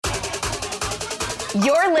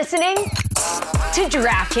You're listening to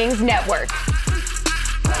DraftKings Network.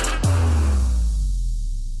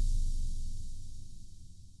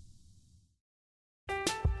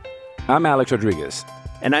 I'm Alex Rodriguez.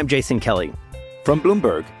 And I'm Jason Kelly. From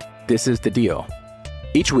Bloomberg, this is The Deal.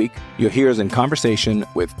 Each week, you'll hear us in conversation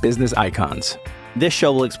with business icons. This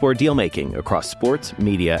show will explore deal-making across sports,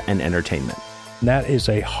 media, and entertainment. That is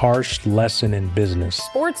a harsh lesson in business.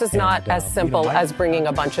 Sports is not as simple as bringing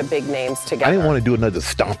a bunch of big names together. I didn't want to do another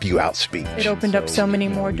stomp you out speech. It opened up so many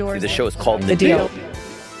more doors. The show is called The Deal.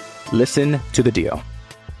 Listen to The Deal.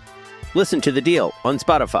 Listen to The Deal on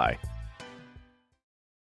Spotify.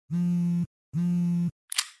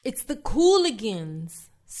 It's the Cooligans,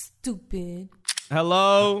 stupid.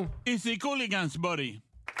 Hello. It's the Cooligans, buddy.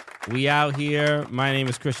 We out here. My name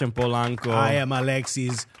is Christian Polanco. I am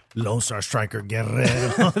Alexis Lone Star Striker Guerrero.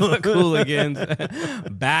 The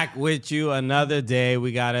Cooligans. Back with you another day.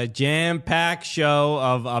 We got a jam-packed show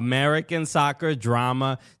of American soccer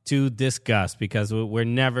drama to discuss because we're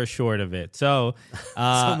never short of it. So,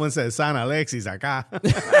 someone said, San Alexis acá.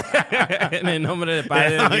 En el nombre del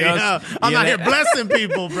Padre de Dios. I'm out here blessing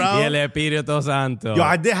people, bro. Y el Espíritu Santo. Yo,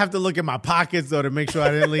 I did have to look at my pockets, though, to make sure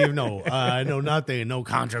I didn't leave no nothing, no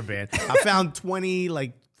contraband. I found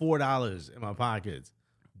 $4 in my pockets.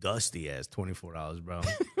 Dusty ass $24, bro.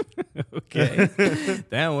 Okay.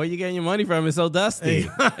 Damn, where you getting your money from? It's so dusty.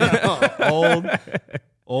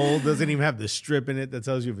 Old, doesn't even have the strip in it that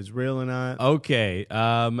tells you if it's real or not. Okay.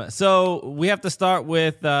 So we have to start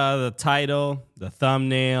with the title, the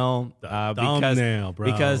thumbnail. Thumbnail,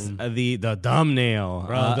 bro. Because the thumbnail.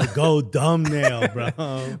 Bro, the go thumbnail,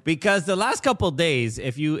 bro. Because the last couple of days,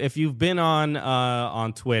 if you've been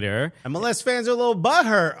on Twitter, MLS fans are a little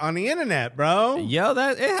butthurt on the internet, bro. Yo,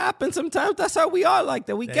 that it happens sometimes. That's how we are like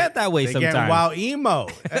that. We get that way sometimes. Get wild emo.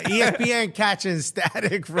 ESPN catching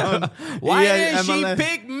static from why didn't she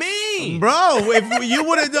pick me? Bro, if you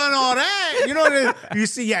would have done all that, you know, you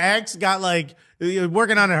see your ex got like, you're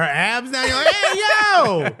working on her abs now. You're like, hey,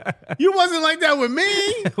 yo, you wasn't like that with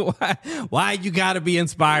me. Why you got to be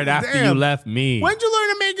inspired after you left me? When'd you learn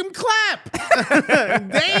to make him clap?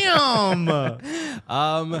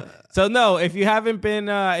 Damn. So no, if you haven't been,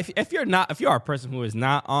 if you are a person who is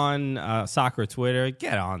not on soccer Twitter,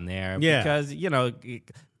 get on there. Yeah. Because, you know,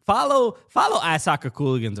 Follow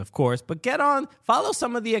 @SoccerCooligans, of course, but follow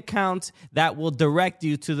some of the accounts that will direct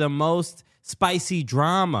you to the most spicy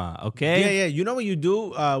drama, okay? Yeah. You know what you do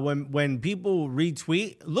when people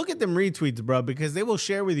retweet? Look at them retweets, bro, because they will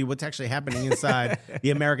share with you what's actually happening inside the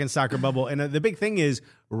American soccer bubble. And the big thing is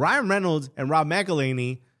Ryan Reynolds and Rob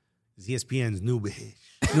McElhenney is ESPN's new bitch.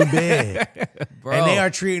 Bro. And they are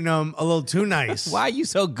treating them a little too nice. Why are you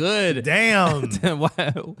so good? Damn.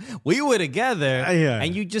 We were together,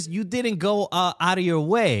 and you didn't go out of your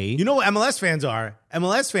way. You know what MLS fans are?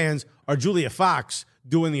 MLS fans are Julia Fox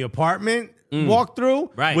doing the apartment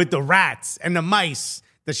walkthrough with the rats and the mice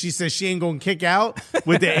that she says she ain't going to kick out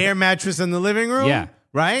with the air mattress in the living room. Yeah.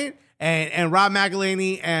 Right? And Rob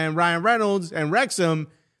McElhenney and Ryan Reynolds and Wrexham,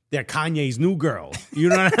 they're Kanye's new girl. You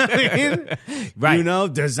know what I mean? Right. You know,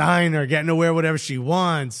 designer, getting to wear whatever she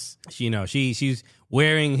wants. She's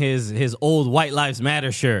wearing his old White Lives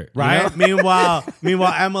Matter shirt. Right? You know?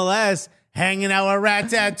 Meanwhile, MLS hanging out with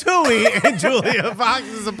Ratatouille in Julia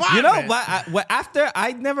Fox's apartment. You know, after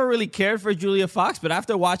I never really cared for Julia Fox, but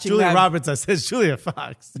after watching Julia Roberts, I said Julia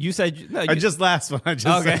Fox. You said no. I just last one. I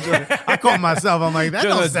said Julia. I called myself. I'm like, that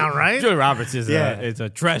don't sound right. Julia Roberts is a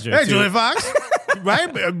treasure. Hey, too. Julia Fox.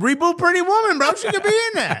 Right? Reboot Pretty Woman, bro. She could be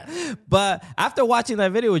in that. But after watching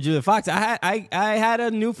that video with Julia Fox, I had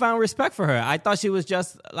a newfound respect for her. I thought she was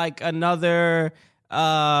just like another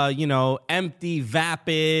empty,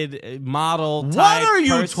 vapid model type What are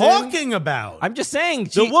you person. talking about? I'm just saying.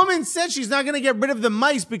 The woman said she's not going to get rid of the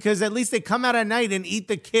mice because at least they come out at night and eat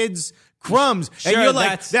the kids' crumbs. Sure, and you're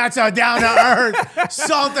like, that's a down-to-earth,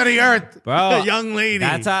 salt-of-the-earth young lady.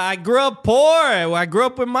 That's how I grew up poor. I grew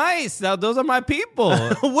up with mice. Now, those are my people.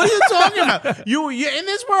 What are you talking about? You in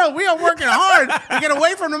this world, we are working hard to get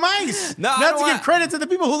away from the mice. No, not to give credit to the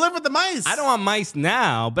people who live with the mice. I don't want mice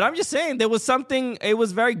now, but I'm just saying there was something. It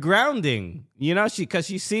was very grounding, you know. Because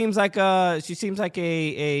she seems like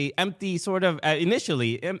a empty sort of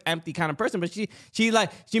initially empty kind of person, but she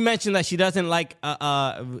mentioned that she doesn't like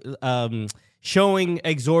showing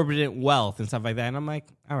exorbitant wealth and stuff like that, and I'm like,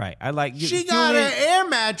 all right, I like you. She got an air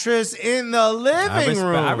mattress in the living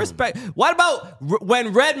room. I respect. What about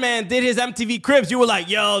when Redman did his MTV Cribs? You were like,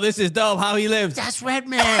 yo, this is dope how he lives. That's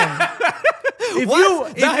Redman. If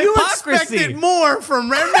you expected more from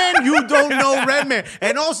Redman, you don't know Redman.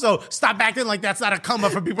 And also, stop acting like that's not a come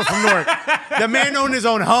up for people from Newark. The man owned his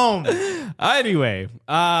own home. Anyway,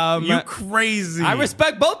 You crazy. I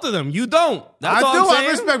respect both of them. You don't. That's all I'm saying.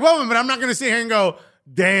 I respect both of them, but I'm not going to sit here and go,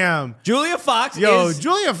 damn. Julia Fox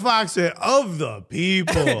Julia Fox is of the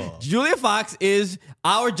people. Julia Fox is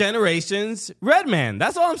our generation's Red Man.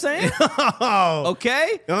 That's all I'm saying.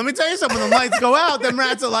 Okay? Now, let me tell you something. When the lights go out, them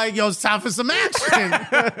rats are like, yo, it's time for some action.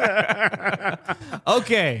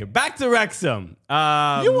 Okay, back to Wrexham. You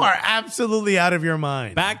are absolutely out of your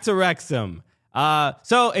mind. Back to Wrexham.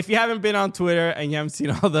 So if you haven't been on Twitter and you haven't seen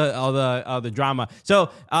all the drama, so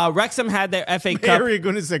Wrexham had their FA Cup. Harry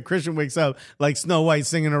Goodness said Christian wakes up like Snow White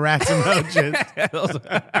singing the rats and roaches.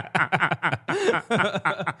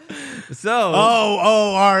 So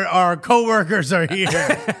our coworkers are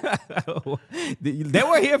here. They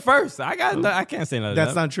were here first. I can't say nothing.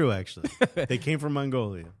 That's not true, actually. They came from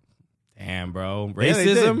Mongolia. Damn, bro. Yeah,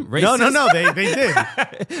 Racism? No, they did.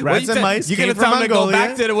 Rats and mice You came gonna from tell them to go Mongolia.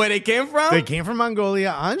 back to where they came from? They came from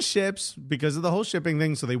Mongolia on ships because of the whole shipping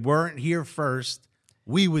thing, so they weren't here first.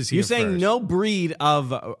 We was here You're saying first. no breed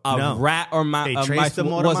of rat or They of traced mice them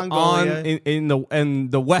was to Mongolia. on in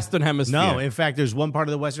the Western Hemisphere. No, in fact, there's one part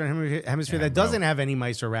of the Western Hemisphere that doesn't have any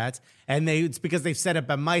mice or rats, and it's because they've set up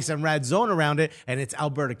a mice and rat zone around it, and it's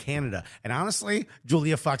Alberta, Canada. And honestly,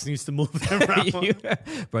 Julia Fox needs to move them around.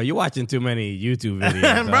 Bro, you're watching too many YouTube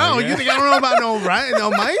videos. Bro, you think I don't know about no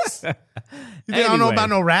mice? You think I don't know about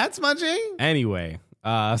no rats, my G? Anyway.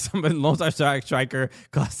 Somebody Lone Star Striker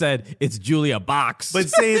said it's Julia Box. But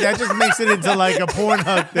see, that just makes it into like a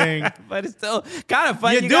Pornhub thing. But it's still kind of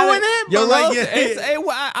funny. You're doing it? You're But like,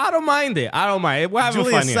 I don't mind it. I don't mind it. We're having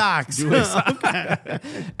Julia fun here. Socks. Julia Socks.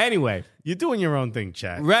 Anyway, you're doing your own thing,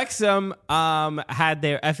 Chad. Wrexham had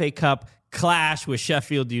their FA Cup clash with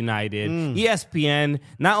Sheffield United. ESPN,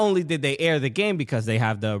 not only did they air the game because they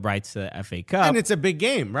have the rights to the FA Cup. And it's a big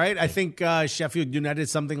game, right? I think Sheffield United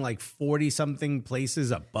something like 40-something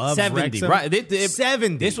places above 70, Wrexham. right?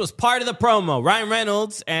 70. This was part of the promo. Ryan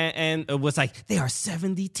Reynolds and it was like, they are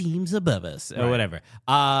 70 teams above us or whatever.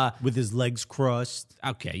 With his legs crossed.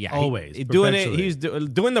 Okay, yeah. Always. He was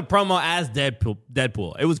doing the promo as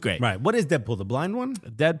Deadpool. It was great. Right. What is Deadpool? The blind one?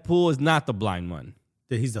 Deadpool is not the blind one.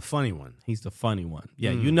 He's the funny one. He's the funny one.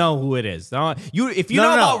 Yeah, you know who it is. If you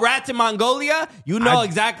know about rats in Mongolia, you know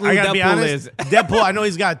exactly who Deadpool is. Deadpool, I know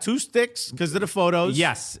he's got 2 sticks because of the photos.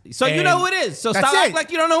 Yes. So you know who it is. So stop acting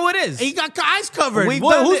like you don't know who it is. He got eyes covered.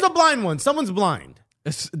 Who's the blind one? Someone's blind.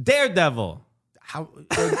 It's Daredevil.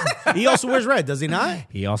 He also wears red, does he not?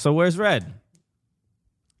 He also wears red.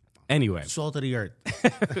 Anyway. Salt of the earth.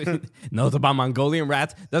 Knows about Mongolian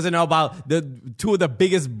rats. Doesn't know about the 2 of the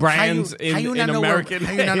biggest brands in American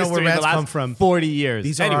How you not know where rats come from? 40 years.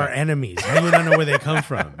 These are our enemies. How you not know where they come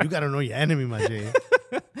from? You got to know your enemy, my G.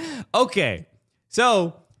 Okay.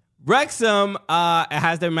 So Wrexham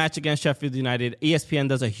has their match against Sheffield United. ESPN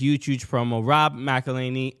does a huge promo. Rob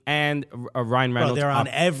McElhenney and Ryan Reynolds. Bro, they're on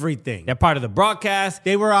everything. They're part of the broadcast.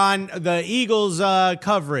 They were on the Eagles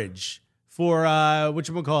coverage. For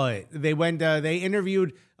whatchamacallit. They went. They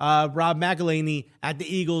interviewed Rob McElhenney at the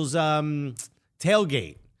Eagles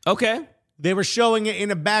tailgate. Okay. They were showing it in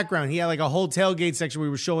the background. He had like a whole tailgate section where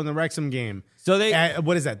we were showing the Wrexham game. So they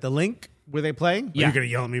what is that? The link? Were they playing? Yeah. Are you gonna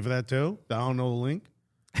yell at me for that too? I don't know the link.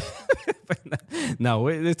 No,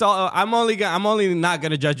 it's all. I'm only not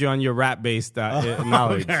gonna judge you on your rap based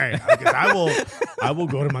knowledge. Okay, because I will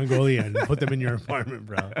go to Mongolia and put them in your apartment,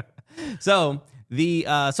 bro. So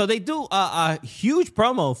they do a huge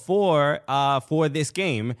promo for this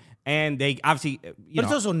game, and they obviously but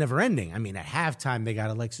it's also never ending. I mean, at halftime they got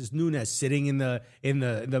Alexis Nunes sitting in the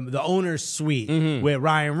owner's suite with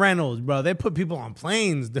Ryan Reynolds, bro. They put people on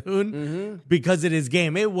planes, dude, because of this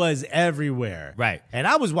game. It was everywhere, right? And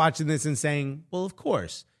I was watching this and saying, well, of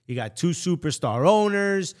course. You got 2 superstar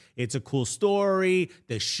owners. It's a cool story.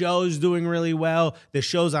 The show's doing really well. The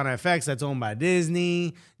show's on FX. That's owned by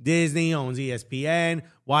Disney. Disney owns ESPN.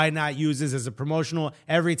 Why not use this as a promotional?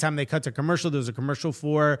 Every time they cut to commercial, there's a commercial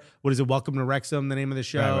for, what is it, Welcome to Wrexham, the name of the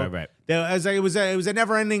show. Right. It was a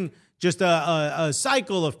never-ending, just a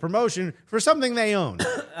cycle of promotion for something they own.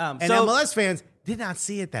 And MLS fans did not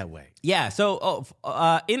see it that way. Yeah, so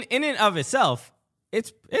in and of itself,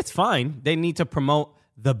 it's fine. They need to promote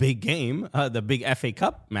the big game, the big FA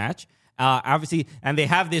Cup match. Obviously, and they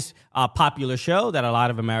have this popular show that a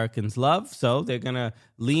lot of Americans love, so they're going to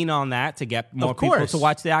lean on that to get more people to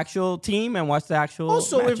watch the actual team and watch the actual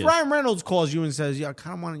matches. If Ryan Reynolds calls you and says, yeah, I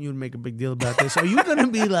kind of want you to make a big deal about this, are you going to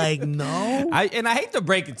be like, no? I hate to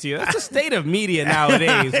break it to you. That's the state of media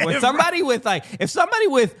nowadays. When somebody with if somebody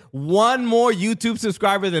with 1 more YouTube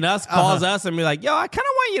subscriber than us calls us and be like, yo, I kind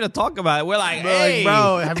of want you to talk about it. We're like, hey.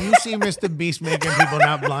 Bro, have you seen Mr. Beast making people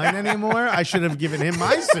not blind anymore? I should have given him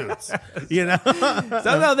my suits. You know?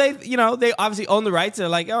 So no, they obviously own the rights. They're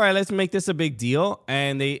like, all right, let's make this a big deal,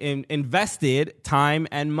 and they invested time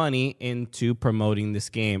and money into promoting this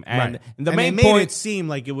game. And the main they made point it seem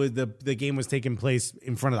like it was the game was taking place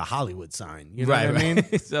in front of the Hollywood sign. You know what I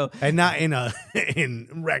mean? So and not in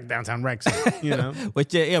downtown Wrexham. You know,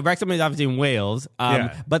 which Wrexham is obviously in Wales.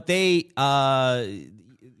 But they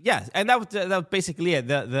and that was basically it.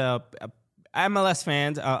 The MLS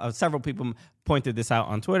fans, several people pointed this out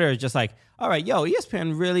on Twitter. It's just like, all right,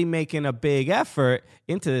 ESPN really making a big effort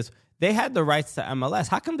into this. They had the rights to MLS.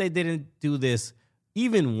 How come they didn't do this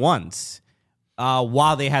even once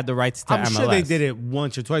while they had the rights to MLS? I'm sure they did it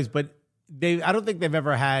once or twice, but I don't think they've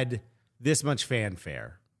ever had this much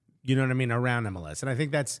fanfare. You know what I mean? Around MLS. And I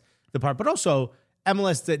think that's the part. But also,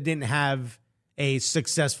 MLS that didn't have a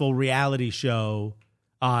successful reality show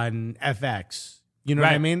on FX. You know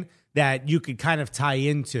what I mean? That you could kind of tie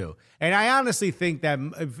into. And I honestly think that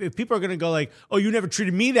if people are going to go like, oh, you never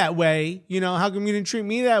treated me that way, how come you didn't treat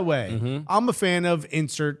me that way? Mm-hmm. I'm a fan of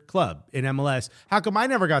insert club in MLS. How come I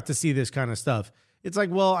never got to see this kind of stuff? It's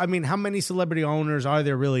like, well, I mean, how many celebrity owners are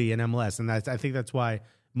there really in MLS? And I think that's why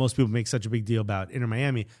most people make such a big deal about Inter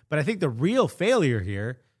Miami. But I think the real failure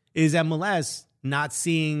here is MLS not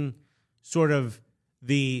seeing sort of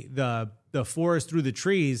the forest through the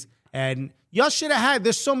trees. And y'all should have had,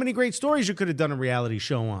 there's so many great stories you could have done a reality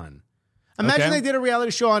show on. Imagine they did a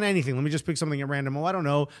reality show on anything. Let me just pick something at random. Oh, I don't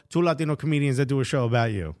know, 2 Latino comedians that do a show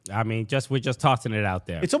about you. I mean, we're just tossing it out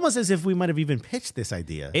there. It's almost as if we might have even pitched this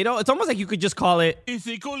idea. It's almost like you could just call it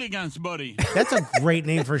Easy Cooligans, buddy. That's a great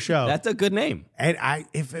name for a show. That's a good name. And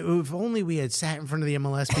if only we had sat in front of the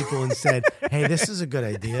MLS people and said, hey, this is a good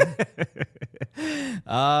idea.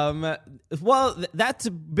 Well, that's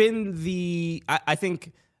been I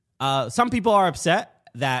think some people are upset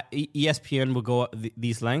that ESPN will go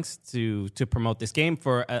these lengths to promote this game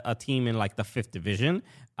for a team in like the 5th division.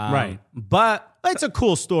 Right. But it's a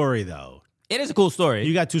cool story, though. It is a cool story.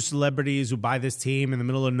 You got 2 celebrities who buy this team in the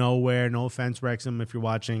middle of nowhere. No offense, Wrexham, if you're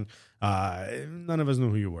watching. None of us knew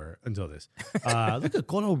who you were until this. Look at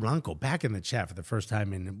Golo Blanco back in the chat for the first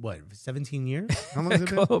time in, 17 years? How long has it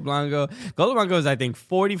been? Golo Blanco is, I think,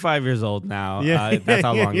 45 years old now. That's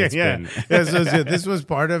how long it's been. This was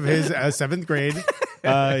part of his 7th grade.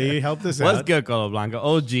 He helped us out. What's good, Golo Blanco?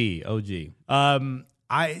 OG.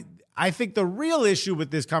 I think the real issue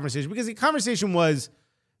with this conversation, because the conversation was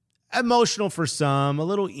emotional for some, a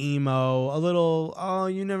little emo, a little, oh,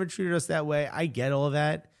 you never treated us that way. I get all of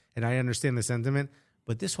that, and I understand the sentiment.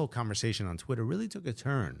 But this whole conversation on Twitter really took a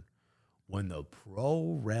turn when the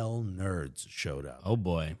pro-rel nerds showed up. Oh,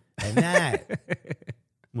 boy. And that,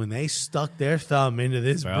 when they stuck their thumb into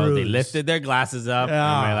this bruise. They lifted their glasses up,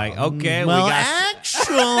 and they're like, okay, well, we got...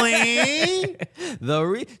 actually...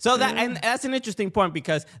 And that's an interesting point,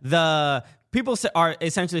 because people are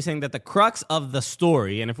essentially saying that the crux of the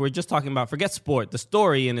story, and if we're just talking about, forget sport, the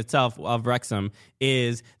story in itself of Wrexham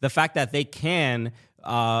is the fact that they can,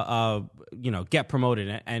 get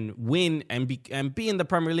promoted and win and be in the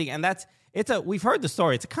Premier League. And we've heard the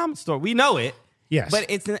story. It's a common story. We know it. Yes. But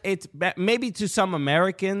it's maybe to some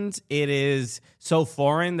Americans, it is so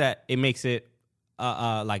foreign that it makes it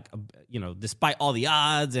despite all the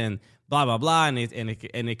odds and blah, blah, blah, and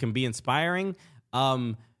it can be inspiring.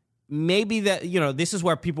 Maybe that, this is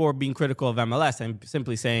where people are being critical of MLS and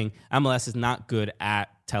simply saying MLS is not good at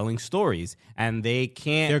telling stories, and they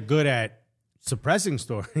can't. They're good at suppressing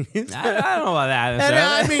stories. I don't know about that. And,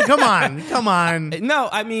 I mean, come on. No,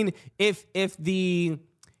 I mean, if the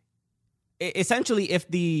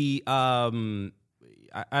the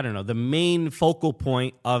main focal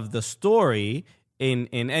point of the story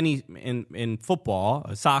in football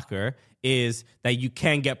or soccer is that you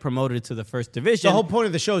can get promoted to the 1st division. The whole point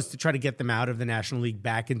of the show is to try to get them out of the National League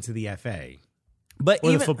back into the FA, or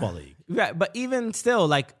the Football League. Right, but even still,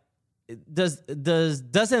 like,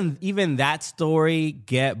 doesn't even that story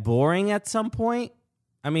get boring at some point?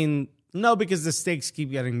 I mean, no, because the stakes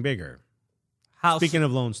keep getting bigger. Speaking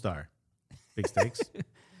of Lone Star, big stakes.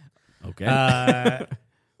 Okay.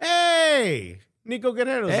 Hey, Nico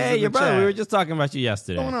Guerrero. Hey, your brother. We were just talking about you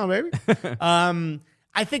yesterday. What's going on, baby?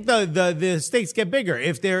 I think the stakes get bigger.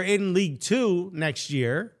 If they're in League 2 next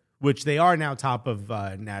year, which they are now top of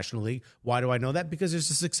National League. Why do I know that? Because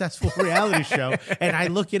there's a successful reality show, and I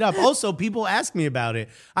look it up. Also, people ask me about it.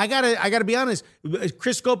 I gotta be honest.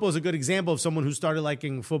 Chris Scopo is a good example of someone who started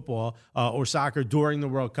liking football or soccer during the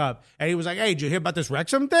World Cup, and he was like, "Hey, did you hear about this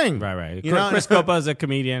Wrexham thing?" Right. Chris Scopo is a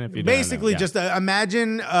comedian. If you basically, don't know. just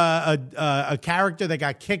imagine a character that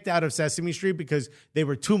got kicked out of Sesame Street because they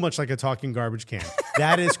were too much like a talking garbage can.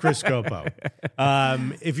 That is Chris Scopo.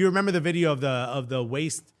 If you remember the video of the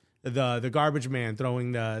waist the garbage man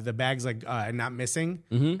throwing the bags like and not missing,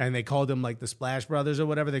 and they called him like the Splash Brothers or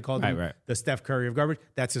whatever. They called him the Steph Curry of garbage.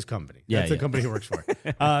 That's his company. That's the company he works for.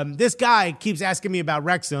 This guy keeps asking me about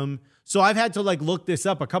Wrexham, so I've had to like look this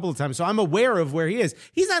up a couple of times. So I'm aware of where he is.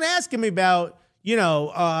 He's not asking me about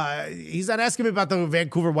he's not asking me about the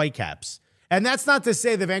Vancouver Whitecaps, and that's not to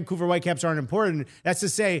say the Vancouver Whitecaps aren't important. That's to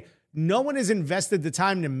say no one has invested the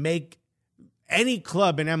time to make any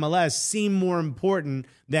club in MLS seem more important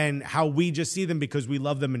than how we just see them because we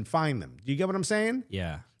love them and find them. Do you get what I'm saying?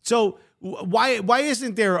 Yeah. So why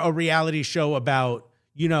isn't there a reality show about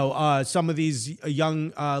some of these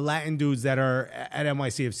young Latin dudes that are at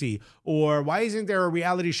NYCFC? Or why isn't there a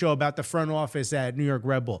reality show about the front office at New York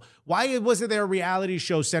Red Bull? Why wasn't there a reality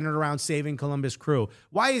show centered around saving Columbus Crew?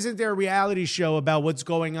 Why isn't there a reality show about what's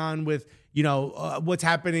going on with what's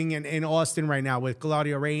happening in Austin right now with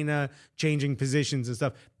Claudio Reyna changing positions and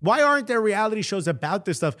stuff? Why aren't there reality shows about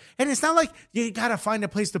this stuff? And it's not like you got to find a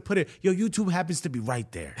place to put it. YouTube happens to be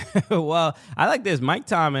right there. Well, I like this. Mike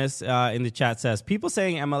Thomas in the chat says, people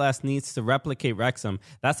saying MLS needs to replicate Wrexham.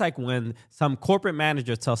 That's like when some corporate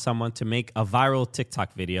manager tells someone to make a viral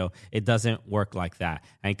TikTok video. It doesn't work like that.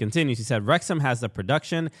 And he continues. He said, Wrexham has the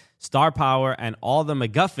production, star power, and all the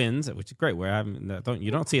MacGuffins, which is great.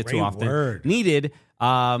 You don't see it too often. Needed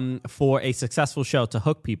for a successful show to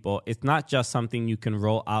hook people. It's not just something you can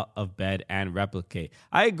roll out of bed and replicate.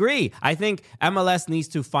 I agree. I think MLS needs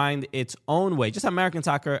to find its own way, just American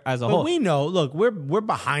soccer as a whole. But we know, look, we're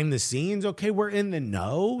behind the scenes, okay? We're in the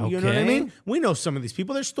know. You know what I mean? We know some of these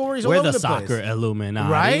people. There's stories all over the place. We're the soccer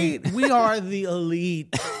Illuminati. Right? We are the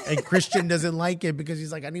elite. And Christian doesn't like it because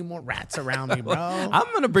he's like, I need more rats around me, bro.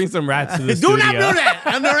 I'm going to bring some rats to the studio. Do not do that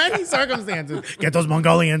under any circumstances. Get those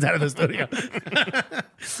Mongolians out of the studio.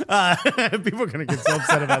 People are going to get so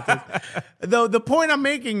upset about this. Though the point I'm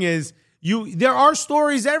making is there are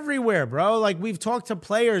stories everywhere, bro. Like we've talked to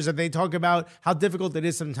players and they talk about how difficult it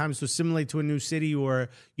is sometimes to assimilate to a new city or,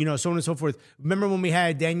 so on and so forth. Remember when we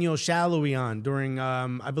had Daniel Shallowy on during,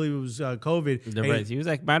 I believe it was COVID. He was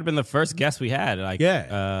might have been the first guest we had. At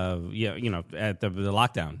the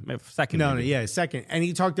lockdown. Second. Second. And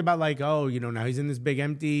he talked about now he's in this big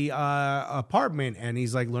empty apartment and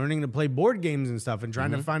he's like learning to play board games and stuff and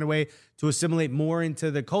trying to find a way to assimilate more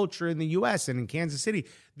into the culture in the U.S. and in Kansas City.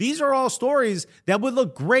 These are all stories that would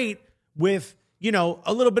look great with,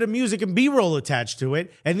 a little bit of music and B-roll attached to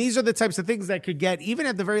it. And these are the types of things that could get, even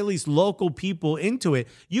at the very least, local people into it.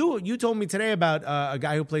 You told me today about a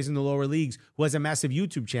guy who plays in the lower leagues who has a massive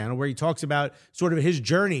YouTube channel where he talks about sort of his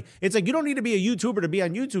journey. It's like, you don't need to be a YouTuber to be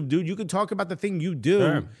on YouTube, dude. You can talk about the thing you do.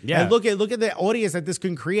 Sure. Yeah. And look at the audience that this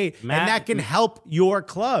can create. And that can help your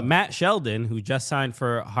club. Matt Sheldon, who just signed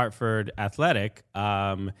for Hartford Athletic,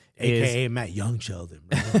 AKA Matt Young Sheldon.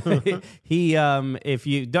 he does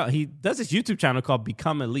this YouTube channel called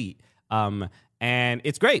Become Elite, and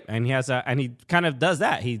it's great. And he kind of does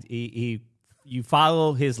that. You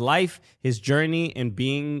follow his life, his journey in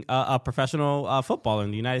being a professional footballer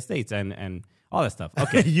in the United States, and all that stuff.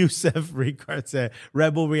 Okay. Youssef Ricard said,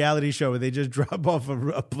 Rebel reality show where they just drop off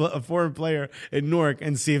a foreign player in Newark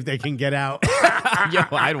and see if they can get out. Yo,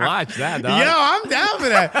 I'd watch that, dog. Yo, I'm down for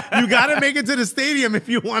that. You got to make it to the stadium if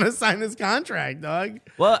you want to sign this contract, dog.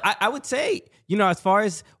 Well, I would say, as far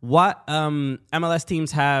as what MLS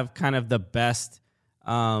teams have kind of the best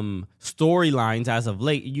storylines as of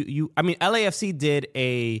late, LAFC did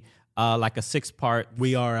a 6-part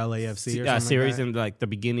We Are LAFC series like in like the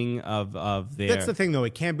beginning of their. That's the thing, though.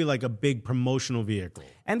 It can't be like a big promotional vehicle,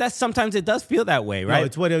 and that's sometimes it does feel that way, right? No,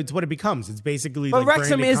 it's what it becomes. It's basically. But like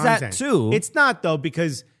Wrexham branded is content. that too. It's not though,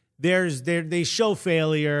 because they show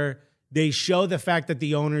failure. They show the fact that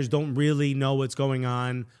the owners don't really know what's going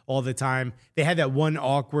on all the time. They had that one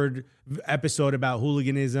awkward episode about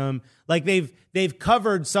hooliganism. Like they've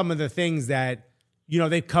covered some of the things that.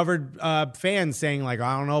 They've covered fans saying, like,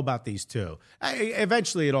 I don't know about these two.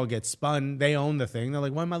 Eventually, it all gets spun. They own the thing. They're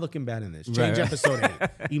like, why am I looking bad in this? Change episode 8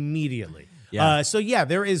 immediately. Yeah.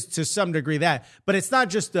 There is to some degree that. But it's not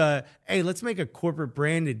just, hey, let's make a corporate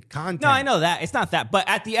branded content. No, I know that. It's not that. But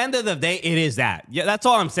at the end of the day, it is that. Yeah, that's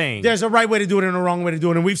all I'm saying. There's a right way to do it and a wrong way to do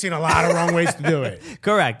it. And we've seen a lot of wrong ways to do it.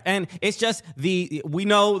 Correct. And it's just we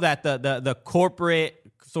know that the corporate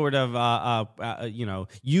sort of,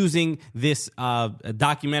 using this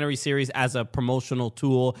documentary series as a promotional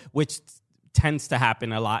tool, which tends to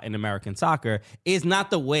happen a lot in American soccer, is not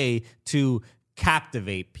the way to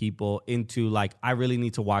captivate people into, like, I really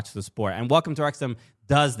need to watch the sport. And Welcome to Wrexham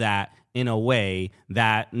does that in a way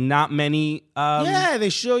that not many they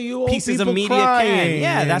show you old pieces of media can.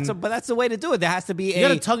 Yeah, that's the way to do it. There has to be you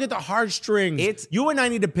got to tug at the heartstrings. You and I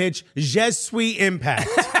need to pitch Je suis Impact.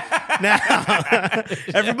 Now,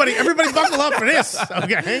 everybody buckle up for this,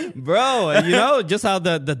 okay? Bro, just how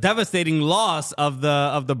the devastating loss of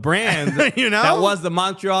the brand that was the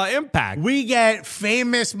Montreal Impact. We get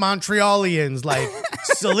famous Montrealians like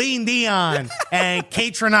Celine Dion and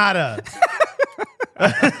Kate Renata.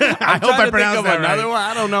 I hope I pronounced that another right. one.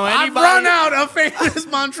 I don't know anybody. I've run out of famous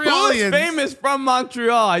Montrealians. Who's famous from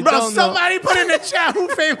Montreal? I don't know. Somebody put in the chat who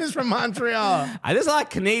famous from Montreal. There's a lot of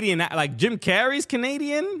Canadian, like Jim Carrey's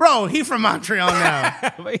Canadian. Bro, he from Montreal now.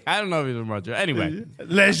 I don't know if he's from Montreal. Anyway.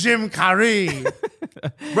 Le Jim Carrey.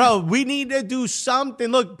 Bro, we need to do something.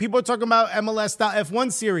 Look, people are talking about MLS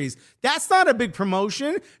F1 series. That's not a big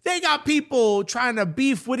promotion. They got people trying to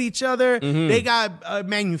beef with each other. Mm-hmm. They got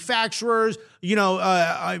manufacturers,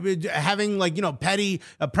 having petty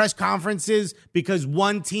press conferences because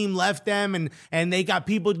one team left them and they got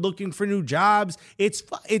people looking for new jobs. It's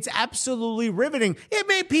absolutely riveting. It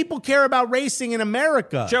made people care about racing in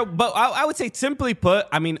America. Sure, but I would say simply put,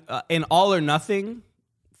 in all or nothing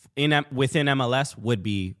within MLS would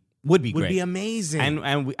be great. Would be amazing.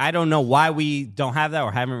 And I don't know why we don't have that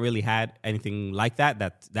or haven't really had anything like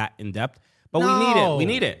that's that in depth. But we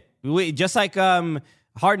need it. We just like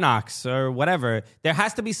Hard Knocks or whatever. There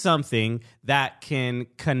has to be something that can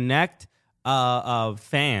connect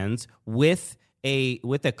fans with a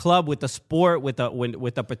club, with a sport, with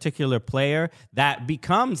a particular player that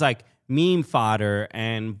becomes like meme fodder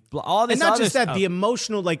and all this. And not other just that, stuff. the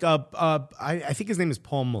emotional, I think his name is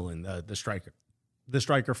Paul Mullen, the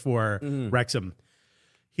striker for Wrexham.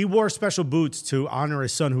 He wore special boots to honor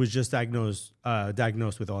his son, who was just diagnosed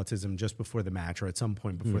with autism just before the match, or at some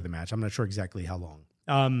point before the match. I'm not sure exactly how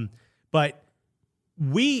long. But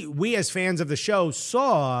we as fans of the show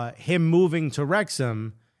saw him moving to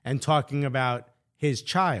Wrexham and talking about his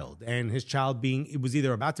child, and his child it was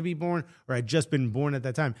either about to be born or had just been born at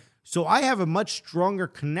that time. So I have a much stronger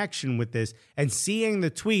connection with this, and seeing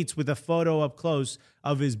the tweets with a photo up close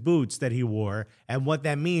of his boots that he wore and what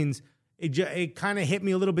that means, it kind of hit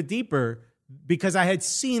me a little bit deeper because I had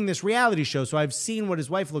seen this reality show. So I've seen what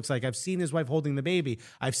his wife looks like. I've seen his wife holding the baby.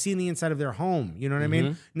 I've seen the inside of their home. You know what I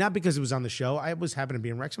mean? Not because it was on the show. I was happened to be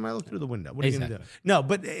in Wrexham. I looked through the window. What are you going to do? No,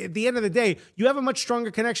 but at the end of the day, you have a much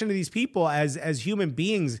stronger connection to these people as human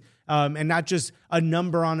beings, and not just a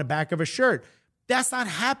number on the back of a shirt. That's not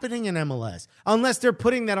happening in MLS. Unless they're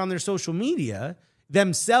putting that on their social media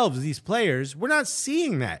themselves, these players. We're not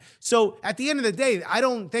seeing that. So at the end of the day, I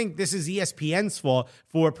don't think this is ESPN's fault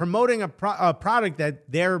for promoting a product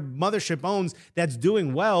that their mothership owns that's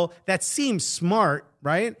doing well, that seems smart,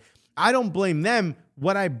 right? I don't blame them.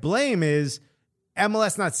 What I blame is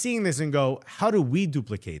MLS not seeing this and go, how do we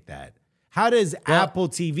duplicate that? How does Apple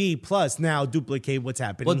TV Plus now duplicate what's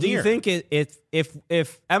happening here? Well, do you think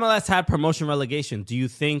if MLS had promotion relegation, do you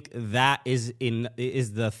think that is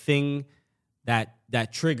the thing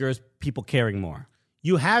that triggers people caring more?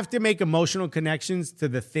 You have to make emotional connections to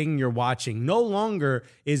the thing you're watching. No longer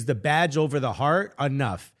is the badge over the heart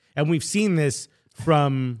enough. And we've seen this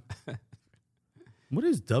from... What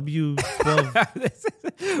is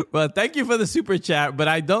W12? Well, thank you for the super chat, but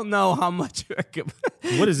I don't know how much.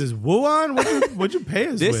 What is this? Wuhan? What'd you pay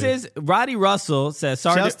us This with? is Roddy Russell says,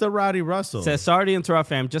 sorry. Just Roddy Russell. Says, sorry to interrupt,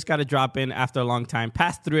 fam. Just got to drop in after a long time.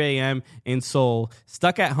 Past 3 a.m. in Seoul.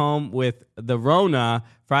 Stuck at home with the Rona.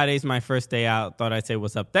 Friday's my first day out. Thought I'd say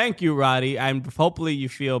what's up. Thank you, Roddy. Hopefully you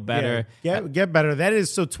feel better. Yeah, get better. That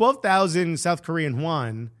is, so 12,000 South Korean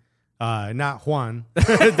won. Not Juan.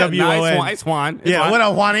 W-O-N. No, it's Juan. Yeah, what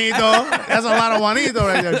a Juanito. That's a lot of Juanito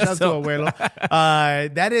right there. Shout out to Abuelo.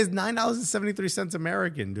 That is $9.73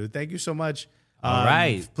 American, dude. Thank you so much. All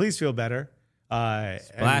right. Please feel better.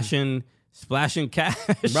 Splashing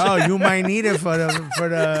cash. Bro, you might need it for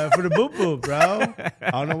the boop boop, bro. I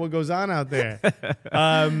don't know what goes on out there.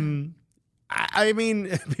 I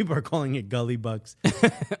mean, people are calling it gully bucks.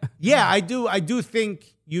 Yeah, I do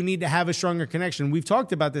think you need to have a stronger connection. We've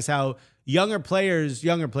talked about this, how younger fans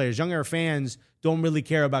don't really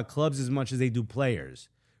care about clubs as much as they do players,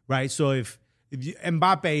 right? So if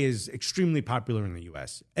Mbappe is extremely popular in the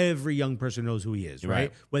U.S., every young person knows who he is,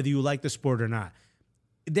 right? Whether you like the sport or not.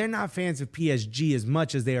 They're not fans of PSG as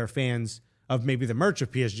much as they are fans of maybe the merch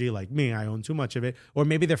of PSG, like me. I own too much of it. Or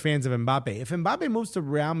maybe they're fans of Mbappe. If Mbappe moves to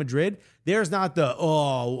Real Madrid, there's not the,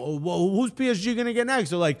 who's PSG going to get next?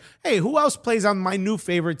 They're like, hey, who else plays on my new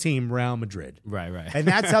favorite team, Real Madrid? Right. And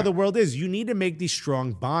that's how the world is. You need to make these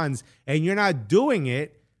strong bonds, and you're not doing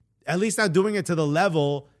it, at least not doing it to the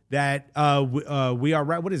level that we are,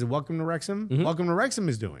 what is it, Welcome to Wrexham? Mm-hmm. Welcome to Wrexham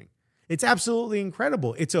is doing. It's absolutely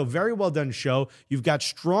incredible. It's a very well done show. You've got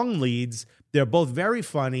strong leads. They're both very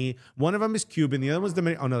funny. One of them is Cuban. The other one's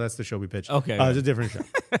Dominican. Oh, no, that's the show we pitched. Okay. It's a different show.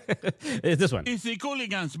 It's this one. It's the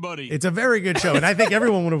Cooligans, buddy. It's a very good show, and I think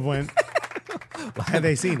everyone would have went had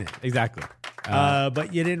they seen it. Exactly.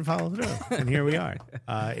 But you didn't follow through, and here we are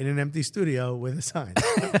in an empty studio with a sign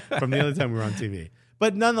from the other time we were on TV.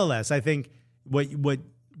 But nonetheless, I think what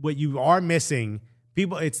you are missing,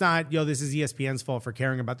 people. It's not this is ESPN's fault for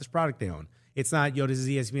caring about this product they own. It's not this is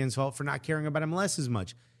ESPN's fault for not caring about MLS as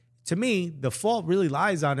much. To me, the fault really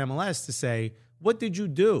lies on MLS to say, what did you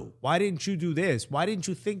do? Why didn't you do this? Why didn't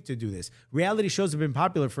you think to do this? Reality shows have been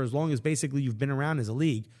popular for as long as basically you've been around as a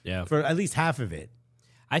league, for at least half of it.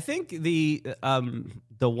 I think the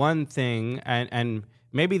one thing, and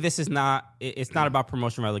maybe this is it's not about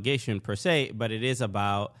promotion relegation per se, but it is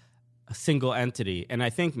about a single entity. And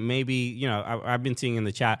I think maybe, I've been seeing in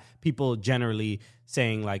the chat, people generally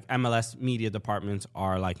saying like MLS media departments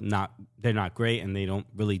are like they're not great and they don't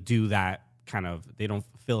really do that they don't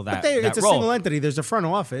fill that, it's a role. single entity. There's a front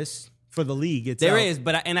office for the league itself. There is,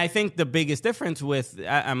 and I think the biggest difference with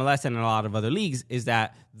MLS and a lot of other leagues is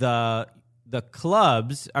that the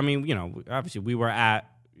clubs, I mean, obviously we were at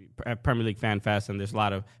Premier League Fan Fest and there's a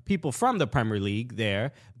lot of people from the Premier League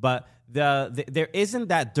there, but there isn't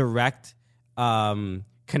that direct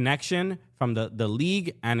connection from the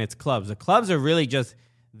league and its clubs. The clubs are really just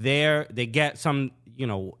there. They get some,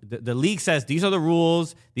 the league says these are the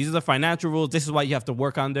rules, these are the financial rules, this is what you have to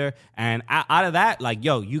work under. And out of that, like,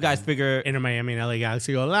 you guys figure. Inter Miami and LA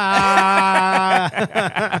Galaxy go, la.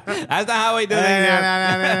 That's not how we do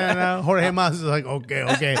it. No. Jorge Mas is like,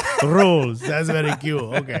 okay, rules. That's very cute.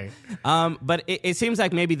 Okay. But it seems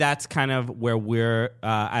like maybe that's kind of where we're,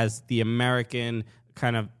 as the American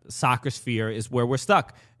kind of soccer sphere, is where we're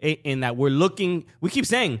stuck in that we keep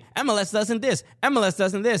saying MLS doesn't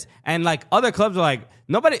this, and like other clubs are like,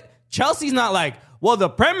 Chelsea's not like, well, the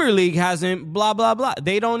Premier League hasn't blah blah blah.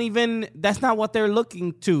 They don't even, that's not what they're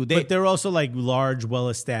looking to. But they're also like large,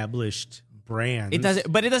 well-established brands. It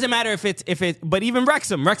doesn't matter but even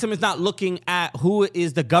Wrexham is not looking at who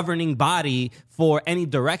is the governing body for any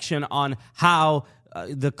direction on how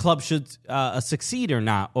the club should succeed or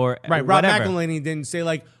not, or right. Whatever. Rob McElhenney didn't say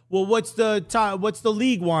like, well, what's the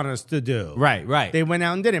league want us to do? Right. They went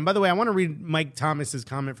out and did it. By the way, I want to read Mike Thomas's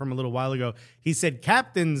comment from a little while ago. He said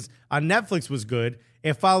Captains on Netflix was good.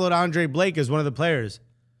 It followed Andre Blake as one of the players.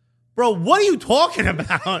 Bro, what are you talking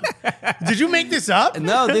about? Did you make this up?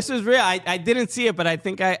 No, this was real. I didn't see it, but I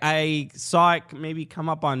think I saw it maybe come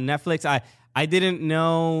up on Netflix. I didn't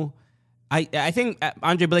know. I think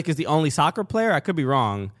Andre Blake is the only soccer player. I could be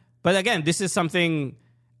wrong. But again, this is something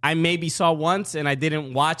I maybe saw once and I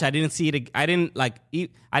didn't watch. I didn't see it. I didn't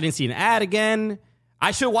see an ad again.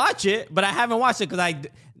 I should watch it, but I haven't watched it because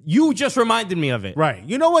you just reminded me of it. Right.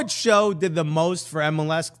 You know what show did the most for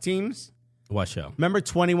MLS teams? What show? Remember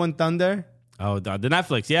 21 Thunder? Oh, the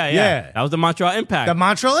Netflix. Yeah. That was the Montreal Impact. The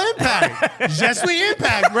Montreal Impact. Just we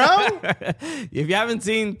Impact, bro. If you haven't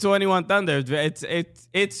seen 21 Thunder, it's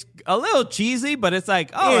a little cheesy, but it's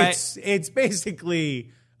like, right. It's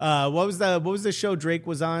basically what was the show Drake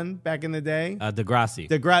was on back in the day? Degrassi.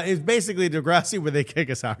 It's basically Degrassi where they kick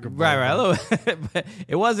a soccer ball. Right. A little, but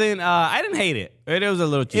it wasn't. I didn't hate it. It was a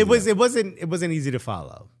little cheesy. It wasn't easy to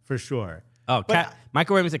follow for sure. Oh,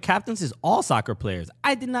 Michael Raymond said captains is all soccer players.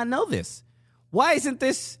 I did not know this. Why isn't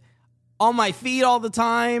this on my feed all the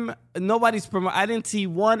time? Nobody's promoting. I didn't see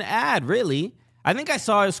one ad, really. I think I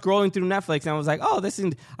saw it scrolling through Netflix, and I was like, oh, this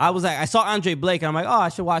is... I saw Andre Blake, and I'm like, oh, I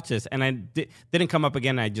should watch this. And I didn't come up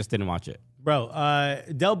again, and I just didn't watch it. Bro,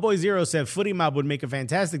 Del Boy Zero said Footy Mob would make a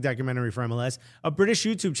fantastic documentary for MLS. A British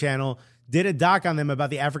YouTube channel did a doc on them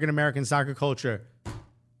about the African-American soccer culture.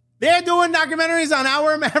 They're doing documentaries on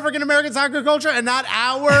our African-American soccer culture and not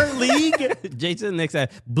our league? Jason Nick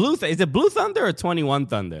said, is it Blue Thunder or 21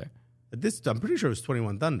 Thunder? I'm pretty sure it's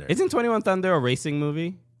 21 Thunder. Isn't 21 Thunder a racing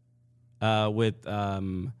movie? With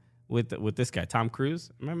this guy, Tom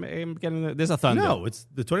Cruise. There's a Thunder. No, it's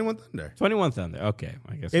the 21 Thunder. 21 Thunder. Okay,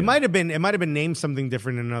 I guess it might have been named something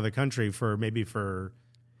different in another country for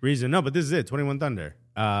reason. No, but this is it. 21 Thunder.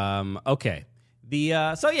 Okay.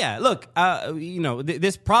 Look,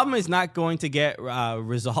 this problem is not going to get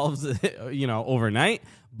resolved, overnight.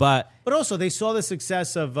 But also they saw the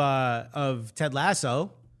success of Ted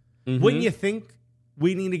Lasso. Mm-hmm. Wouldn't you think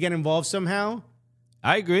we need to get involved somehow?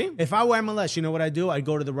 I agree. If I were MLS, you know what I'd do? I'd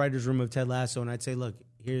go to the writer's room of Ted Lasso and I'd say, look,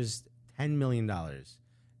 here's $10 million.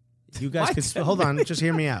 You guys could hold on. Just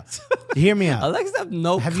hear me out. Hear me out. Alexis have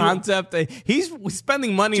no concept. He's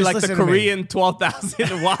spending money Just like the Korean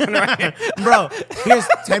 12,000 won, right? Bro, here's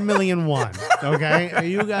 10 million won. Okay,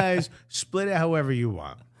 you guys split it however you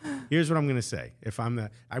want. Here's what I'm gonna say. If I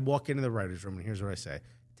walk into the writers' room and here's what I say: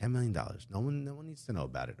 $10 million. No one needs to know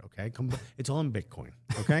about it. Okay, it's all in Bitcoin.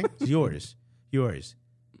 Okay, it's yours.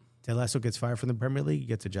 Ted Lasso gets fired from the Premier League. He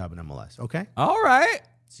gets a job in MLS. Okay. All right.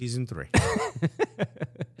 Season 3.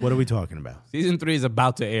 What are we talking about? Season 3 is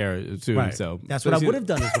about to air soon. Right. So that's what I would have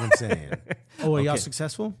done. Is what I'm saying. Oh, are y'all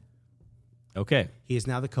successful? Okay. He is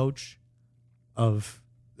now the coach of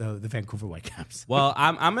the Vancouver Whitecaps. Well,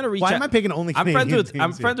 I'm going to reach out. Why am I picking only I'm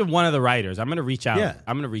Canadian friends with one of the writers. I'm going to reach out. Yeah.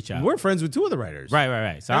 I'm going to reach out. We're friends with 2 of the writers.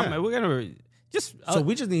 Right. So we're going to just... So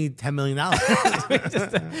we just need $10 million.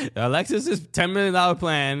 Alexis' $10 million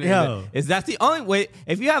plan. Is that's the only way.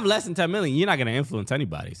 If you have less than $10 million, you're not going to influence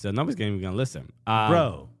anybody. So nobody's even going to listen.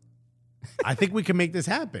 Bro, I think we can make this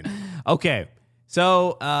happen. Okay.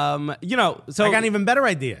 So, I got an even better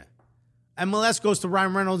idea. MLS goes to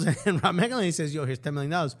Ryan Reynolds and Rob McElhenney and says, yo, here's $10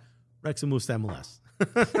 million. Wrexham moves to MLS.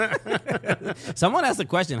 Someone asked the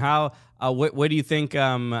question: how? Where do you think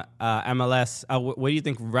MLS? Where do you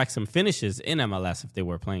think Wrexham finishes in MLS if they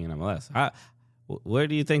were playing in MLS? Where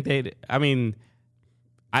do you think they'd? I mean,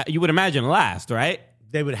 you would imagine last, right?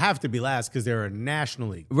 They would have to be last because they're a national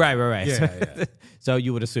league. Right. Yeah. So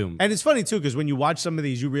you would assume. And it's funny, too, because when you watch some of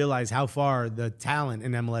these, you realize how far the talent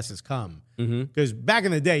in MLS has come. Because back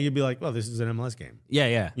in the day, you'd be like, well, this is an MLS game.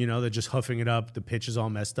 Yeah. You know, they're just huffing it up. The pitch is all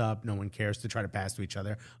messed up. No one cares to try to pass to each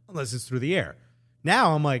other unless it's through the air.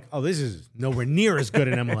 Now I'm like, oh, this is nowhere near as good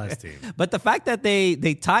an MLS team. But the fact that they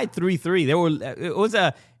tied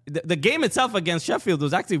 3-3, the game itself against Sheffield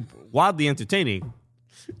was actually wildly entertaining.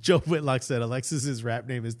 Joe Whitlock said Alexis's rap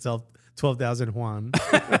name is 12,000 Juan.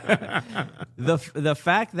 The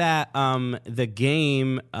fact that the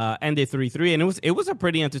game ended 3-3, and it was a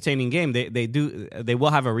pretty entertaining game. They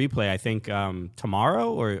will have a replay, I think,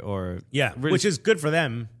 tomorrow or which is good for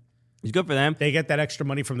them. It's good for them. They get that extra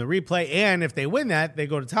money from the replay, and if they win that, they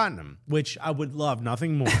go to Tottenham, which I would love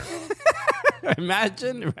nothing more.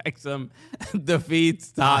 Imagine Wrexham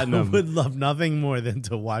defeats Tottenham. I would love nothing more than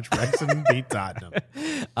to watch Wrexham beat Tottenham.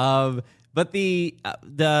 But the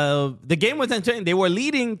game was entertaining. They were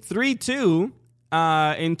leading 3-2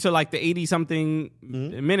 into like the 80-something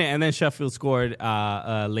minute, and then Sheffield scored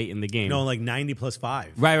late in the game. No, like 90 plus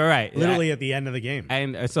 5. Right. Literally at the end of the game.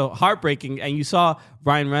 And so heartbreaking. And you saw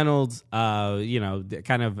Ryan Reynolds,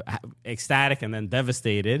 kind of ecstatic and then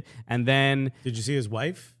devastated. And then... Did you see his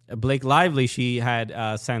wife? Blake Lively, she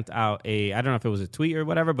had sent out I don't know if it was a tweet or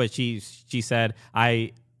whatever, but she said,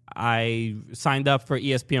 I signed up for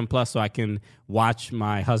ESPN Plus so I can watch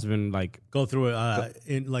my husband go through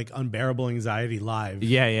in unbearable anxiety live.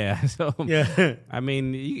 Yeah. So yeah, I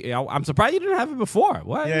mean, I'm surprised you didn't have it before.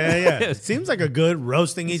 What? Yeah. It seems like a good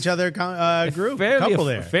roasting each other couple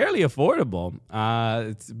there. Fairly affordable.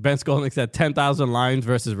 Ben Skolnick said 10,000 lines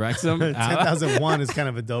versus Wrexham. 10,001 is kind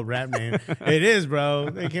of a dope rap name. It is, bro.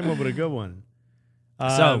 They came up with a good one.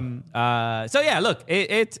 So yeah, look,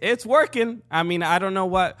 it's working. I mean, I don't know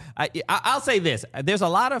what I'll say this. There's a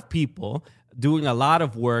lot of people doing a lot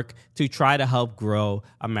of work to try to help grow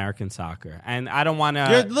American soccer, and I don't want to.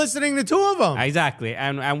 You're listening to 2 of them, exactly,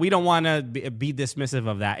 and we don't want to be dismissive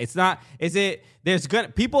of that. It's not. Is it? There's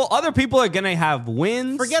other people are gonna have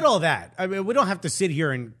wins. Forget all that. I mean, we don't have to sit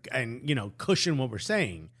here and cushion what we're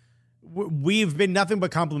saying. We've been nothing but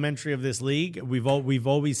complimentary of this league. We've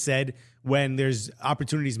always said when there's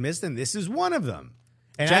opportunities missed, and this is one of them.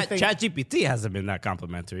 And ChatGPT hasn't been that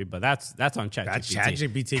complimentary, but that's on ChatGPT.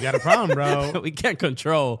 ChatGPT got a problem, bro. We can't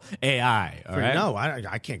control AI. All right? No,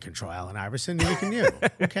 I can't control Allen Iverson. Neither can you.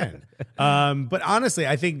 Who can? But honestly,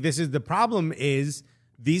 I think this is the problem. Is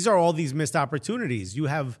these are all these missed opportunities. You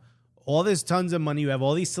have all this tons of money. You have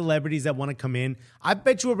all these celebrities that want to come in. I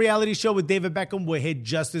bet you a reality show with David Beckham would hit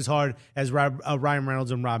just as hard as Ryan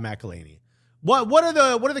Reynolds and Rob McElhenney. What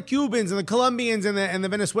are the Cubans and the Colombians and the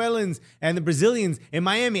Venezuelans and the Brazilians in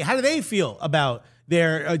Miami? How do they feel about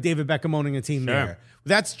their David Beckham owning a team there?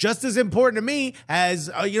 That's just as important to me as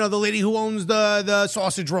the lady who owns the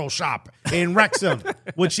sausage roll shop in Wrexham.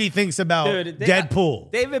 What she thinks about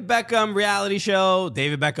Deadpool. David Beckham reality show.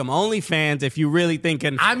 David Beckham OnlyFans. If you really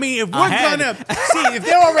thinking, I mean, if we're gonna see if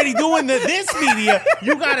they're already doing this media,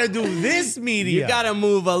 you gotta do this media. You gotta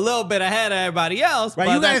move a little bit ahead of everybody else.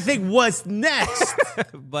 Right? You gotta think what's next.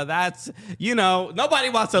 But that's nobody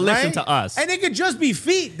wants to listen to us, and it could just be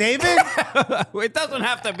feet, David. It doesn't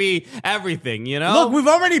have to be everything, you know? Look, we've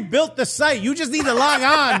already built the site. You just need to log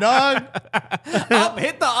on, dog.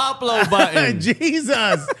 Hit the upload button.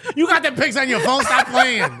 Jesus. You got the pics on your phone. Stop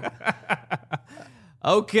playing.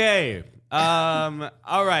 Okay.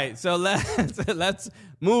 All right. So let's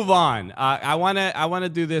move on. I wanna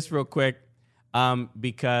do this real quick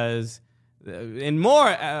because in more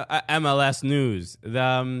MLS news,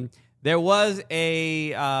 there was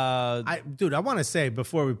a I want to say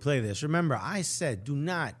before we play this, remember I said do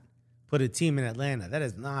not put a team in Atlanta. That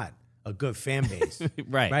is not a good fan base.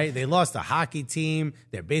 Right? They lost a hockey team.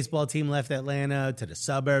 Their baseball team left Atlanta to the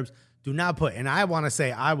suburbs. Do not put, and I want to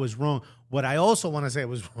say I was wrong. What I also want to say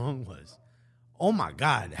was wrong was, oh my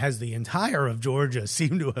God, has the entire of Georgia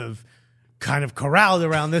seemed to have kind of corralled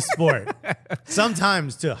around this sport,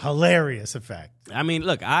 sometimes to hilarious effect. I mean,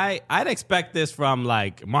 look, I'd expect this from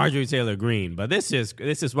like Marjorie Taylor Greene, but this is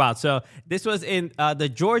wild. So this was in the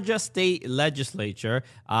Georgia State Legislature.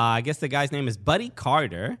 I guess the guy's name is Buddy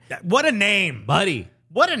Carter. What a name, Buddy.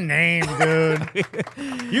 What a name, dude!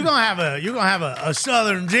 You're gonna have a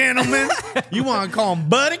Southern gentleman. You want to call him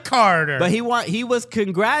Buddy Carter? But he was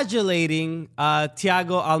congratulating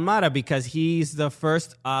Thiago Almada because he's the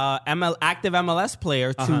first active MLS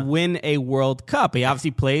player to win a World Cup. He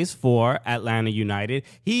obviously plays for Atlanta United.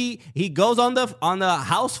 He goes on the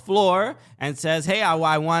House floor and says, "Hey,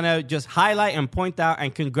 I want to just highlight and point out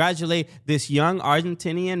and congratulate this young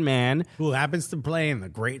Argentinian man who happens to play in the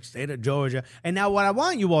great state of Georgia." And now, what I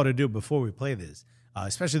want you all to do before we play this,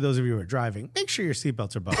 especially those of you who are driving, make sure your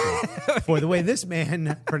seatbelts are buckled for the way this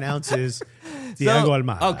man pronounces Thiago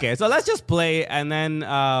Almada. Okay, so let's just play, and then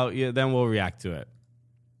we'll react to it.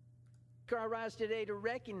 I rise today to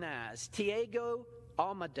recognize Thiago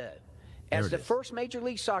Almada as the first Major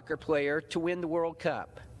League Soccer player to win the World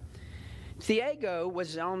Cup. Thiago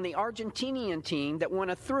was on the Argentinian team that won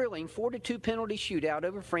a thrilling 4-2 penalty shootout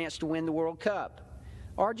over France to win the World Cup.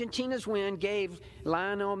 Argentina's win gave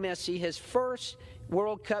Lionel Messi his first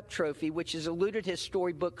World Cup trophy, which has eluded his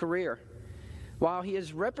storybook career. When he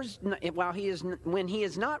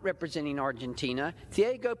is not representing Argentina,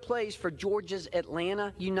 Thiago plays for Georgia's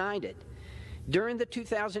Atlanta United. During the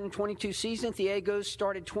 2022 season, Thiago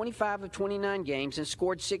started 25 of 29 games and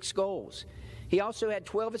scored 6 goals. He also had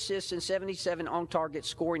 12 assists and 77 on-target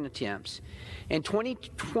scoring attempts. In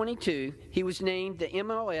 2022, he was named the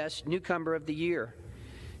MLS Newcomer of the Year.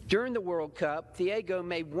 During the World Cup, Thiago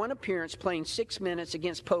made one appearance playing 6 minutes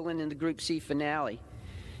against Poland in the Group C finale.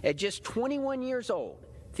 At just 21 years old,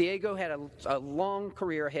 Thiago had a long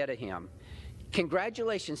career ahead of him.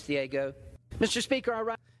 Congratulations, Thiago. Mr. Speaker, I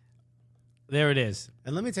rise. There it is.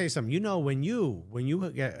 And let me tell you something. You know, when you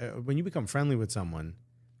become friendly with someone,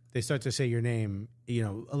 they start to say your name, a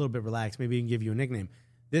little bit relaxed, maybe even give you a nickname.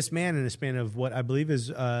 This man, in a span of what I believe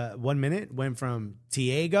is 1 minute, went from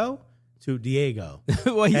Thiago to Diego.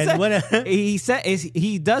 Well, he said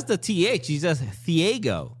he does the TH. He says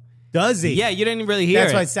Thiago. Does he? Yeah, you didn't really hear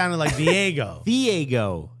That's it. why it sounded like Diego.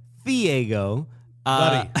 Thiago.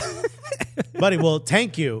 Buddy, well,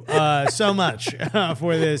 thank you so much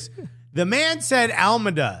for this. The man said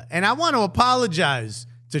Almada, and I want to apologize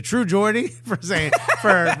to True Jordy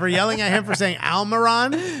for yelling at him for saying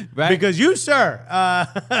Almiron, right? Because you, sir,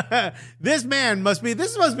 this must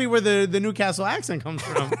be where the Newcastle accent comes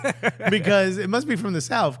from, because it must be from the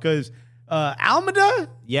South. Because Almada,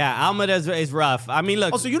 Almada is rough. I mean,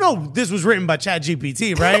 look. Also, this was written by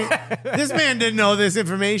ChatGPT, right? This man didn't know this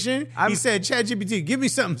information. He said, ChatGPT, give me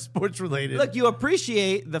something sports related. Look, you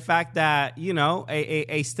appreciate the fact that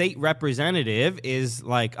a state representative is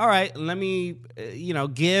like, all right, let me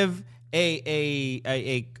give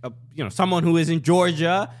a someone who is in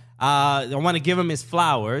Georgia. I want to give him his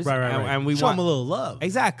flowers, right. And we show want him a little love.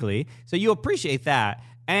 Exactly. So you appreciate that,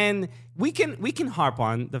 and we can harp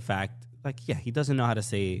on the fact. He doesn't know how to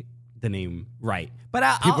say the name right.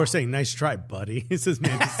 But people are saying, "Nice try, buddy." This is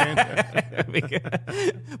Mandy Santa.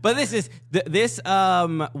 But this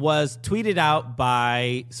was tweeted out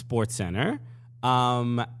by SportsCenter,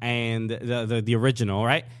 and the original,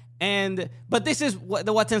 right? But this is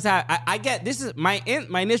what's inside. I get this is my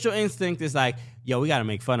initial instinct is like, yo, we got to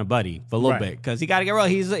make fun of Buddy for a little bit because he got to get real.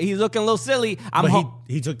 He's looking a little silly.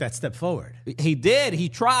 He took that step forward. He did. He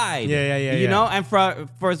tried. Yeah. You know, and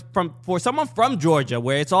for someone from Georgia,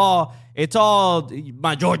 where it's all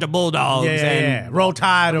my Georgia Bulldogs and Roll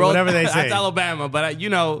Tide or whatever they say. That's Alabama, but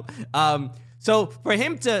so for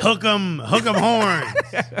him to hook 'em horns.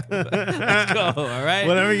 Let's go. All right.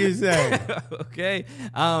 Whatever you say. Okay.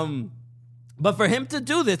 But for him to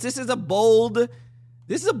do this is a bold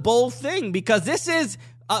thing because this is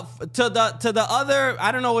to the other,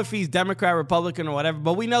 I don't know if he's Democrat, Republican, or whatever,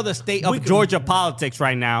 but we know the state of Georgia politics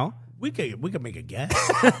right now. We could make a guess.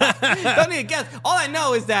 Don't need a guess. All I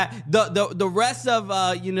know is that the rest of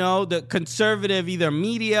the conservative either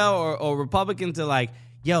media or Republicans are like,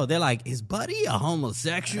 yo, they're like, is Buddy a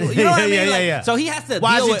homosexual? You know what I mean? Yeah. So he has to.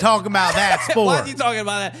 Why is he talking about that sport? Why is he talking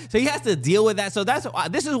about that? So he has to deal with that. So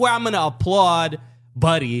this is where I'm going to applaud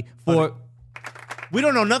Buddy for. We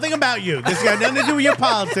don't know nothing about you. This got nothing to do with your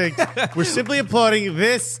politics. We're simply applauding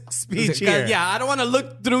this speech here. Yeah, I don't want to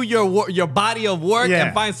look through your body of work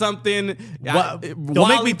and find something. Don't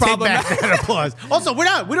make me take back that applause. Also, we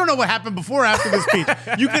don't know what happened before or after the speech.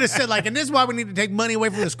 You could have said and this is why we need to take money away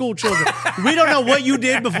from the school children. We don't know what you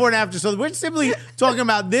did before and after. So we're simply talking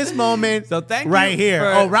about this moment right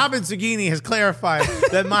here. Robin Sagini has clarified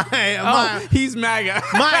that he's MAGA.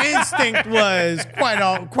 My instinct was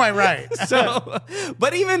quite right. So.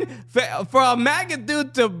 But even for a MAGA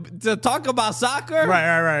dude to talk about soccer,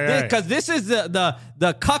 right. Because this is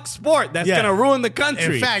the cuck sport that's going to ruin the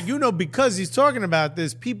country. In fact, because he's talking about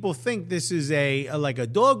this, people think this is a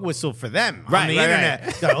dog whistle for them on the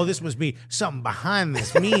internet. Right. Oh, this must be something behind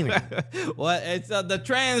this meaning. Well, it's the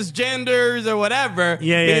transgenders or whatever.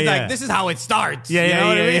 Yeah. Like, this is how it starts. Yeah, you know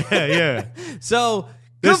what I mean? Yeah. So.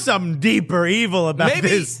 There's something deeper evil about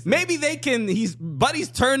this. Maybe they can.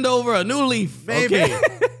 Buddy's turned over a new leaf. Maybe. Okay?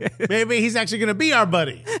 Maybe he's actually going to be our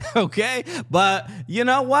buddy. Okay, but you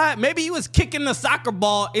know what? Maybe he was kicking the soccer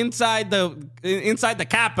ball inside the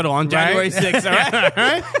Capitol on January 6th. All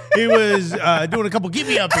right? He was doing a couple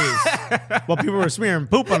give-me-uppies while people were smearing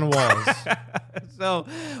poop on the walls. So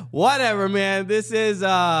whatever, man. This is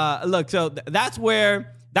look. So that's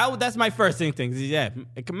where. That's my first thing. Yeah,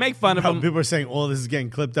 it can make fun of him. People are saying, "Oh, this is getting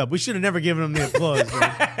clipped up." We should have never given him the applause.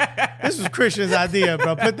 This was Christian's idea,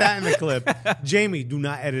 bro. Put that in the clip. Jamie, do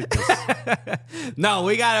not edit this. No,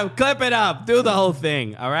 we gotta clip it up. Do the whole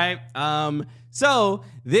thing. All right. So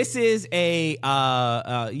this is a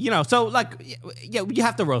you have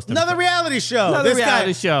to roast him. Another reality show.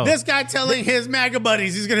 This guy telling his MAGA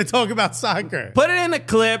buddies he's going to talk about soccer. Put it in a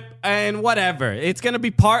clip and whatever. It's going to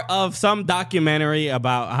be part of some documentary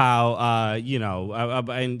about how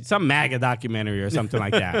and some MAGA documentary or something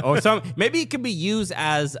like that, or maybe it could be used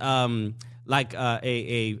as a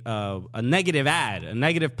negative ad, a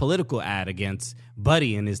negative political ad against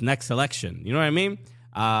Buddy in his next election. You know what I mean?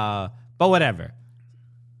 But whatever.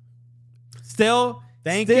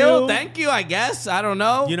 Thank you, I guess. I don't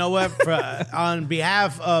know. You know what? On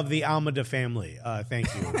behalf of the Almeida family, thank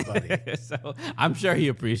you, buddy. So I'm sure he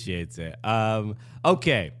appreciates it.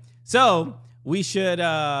 Okay. So we should,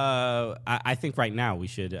 I think right now we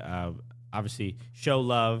should obviously show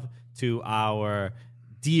love to our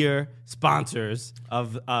dear sponsors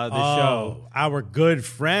of the show. Our good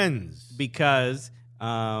friends. Because,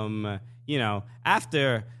 after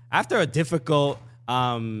a difficult,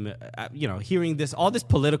 hearing all this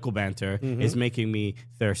political banter is making me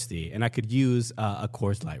thirsty, and I could use a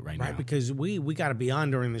Coors Light right now. Right, because we got to be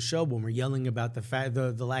on during the show when we're yelling about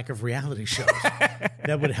the lack of reality shows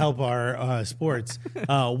that would help our sports.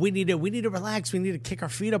 We need to relax. We need to kick our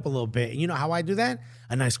feet up a little bit. And you know how I do that?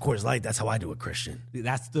 A nice Coors Light. That's how I do it, Christian.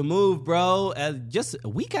 That's the move, bro. Just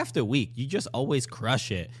week after week, you just always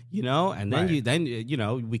crush it, And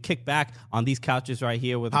then we kick back on these couches right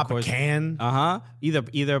here with pop a can.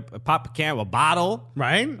 Either pop a can or a bottle.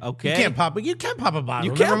 Right. Okay. You can pop a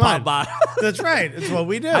bottle. You can pop a bottle. That's right. It's what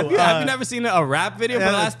we do. Have you never seen a rap video for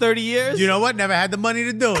the last 30 years? You know what? Never had the money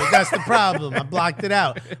to do it. That's the problem. I blocked it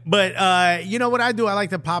out. But you know what I do? I like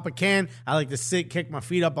to pop a can. I like to sit, kick my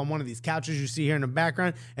feet up on one of these couches you see here in the background.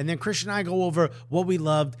 And then Christian and I go over what we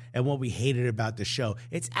loved and what we hated about the show.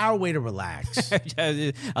 It's our way to relax.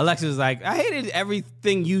 Alexa's like, I hated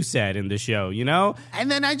everything you said in the show, And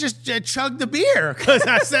then I just chugged the beer because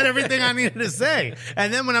I said everything I needed to say.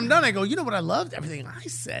 And then when I'm done, I go, you know what I loved? Everything I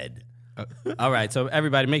said. All right, so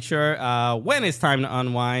everybody make sure when it's time to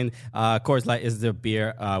unwind, Coors Light is the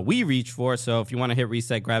beer we reach for. So if you want to hit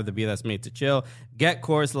reset, grab the beer that's made to chill. Get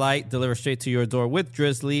Coors Light delivered straight to your door with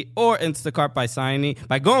Drizzly or Instacart by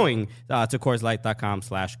going to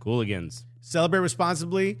CoorsLight.com/Cooligans. Celebrate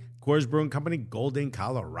responsibly. Coors Brewing Company, Golden,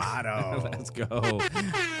 Colorado. Let's go.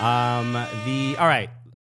 All right.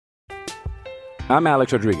 I'm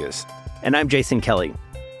Alex Rodriguez. And I'm Jason Kelly.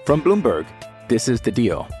 From Bloomberg, this is The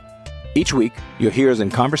Deal. Each week, you'll hear us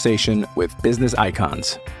in conversation with business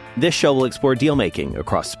icons. This show will explore deal-making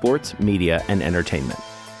across sports, media, and entertainment.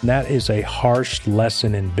 That is a harsh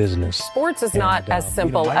lesson in business. Sports is not as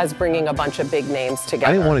simple as bringing a bunch of big names together.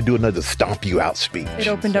 I didn't want to do another stomp you out speech. It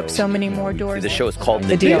opened up so many more doors. The show is called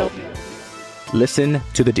The Deal. Listen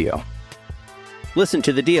to The Deal. Listen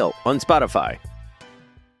to The Deal on Spotify.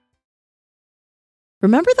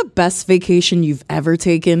 Remember the best vacation you've ever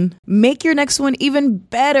taken? Make your next one even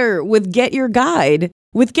better with Get Your Guide.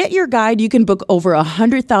 With Get Your Guide, you can book over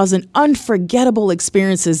 100,000 unforgettable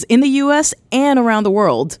experiences in the U.S. and around the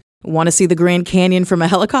world. Want to see the Grand Canyon from a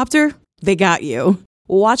helicopter? They got you.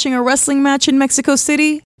 Watching a wrestling match in Mexico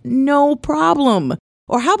City? No problem.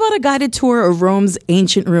 Or how about a guided tour of Rome's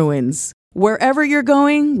ancient ruins? Wherever you're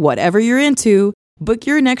going, whatever you're into, book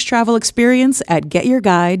your next travel experience at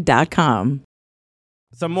getyourguide.com.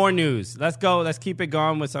 Some more news. Let's go. Let's keep it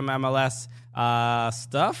going with some MLS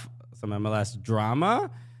stuff, some MLS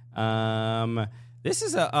drama. This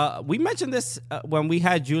is we mentioned this when we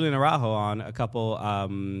had Julian Araujo on a couple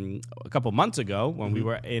months ago when we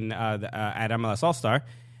were in at MLS All-Star.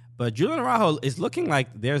 But Julian Araujo is looking like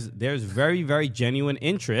there's very, very genuine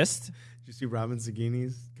interest. Did you see Robin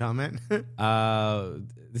Zagini's comment? Who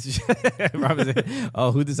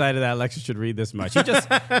decided that Alexis should read this much?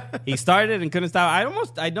 He started and couldn't stop. I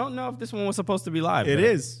don't know if this one was supposed to be live. It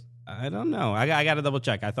is. I don't know. I got to double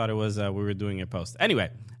check. I thought it was we were doing it post.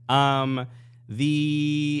 Anyway, Julian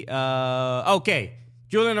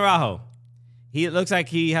Araujo. He looks like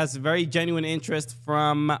he has very genuine interest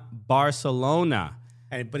from Barcelona.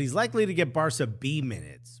 But he's likely to get Barca B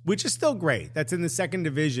minutes, which is still great. That's in the second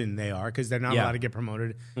division they are, because they're not allowed to get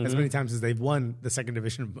promoted as many times as they've won the second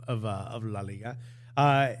division of La Liga.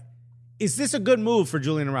 Is this a good move for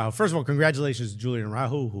Julian Araujo? First of all, congratulations to Julian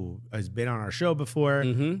Araujo, who has been on our show before.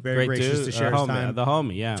 Very Great gracious dude. to share his time. The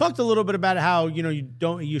homie, yeah. Talked a little bit about how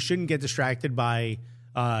you shouldn't get distracted by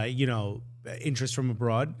interest from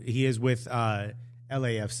abroad. He is with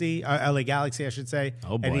LAFC, LA Galaxy, I should say.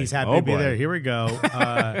 Oh boy. And he's happy to be there. Here we go.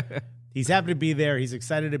 He's happy to be there. He's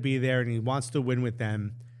excited to be there, and he wants to win with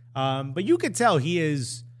them. But you could tell he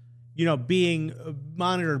is, being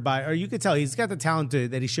monitored by, or you could tell he's got the talent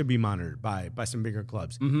that he should be monitored by some bigger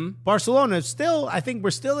clubs. Barcelona still, I think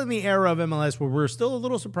we're still in the era of MLS where we're still a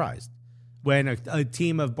little surprised when a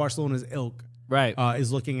team of Barcelona's ilk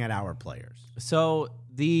is looking at our players. So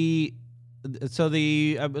the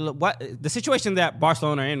situation that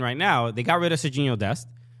Barcelona are in right now, they got rid of Serginho Dest,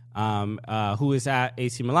 who is at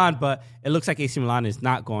AC Milan, but it looks like AC Milan is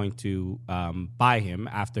not going to buy him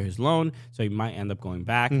after his loan, so he might end up going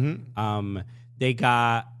back. They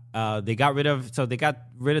got rid of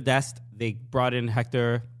Dest. They brought in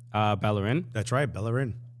Hector Bellerin. That's right,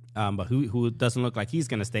 Bellerin. But who doesn't look like he's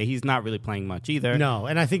going to stay. He's not really playing much either. No,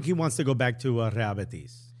 and I think he wants to go back to Real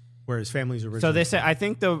Betis, where his family's originally. So they say, I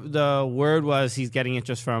think the word was he's getting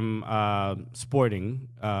interest from Sporting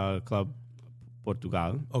Club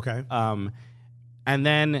Portugal. Okay. And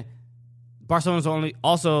then Barcelona's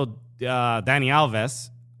also Dani Alves,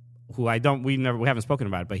 who we haven't spoken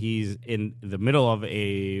about, but he's in the middle of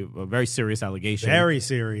a very serious allegation. Very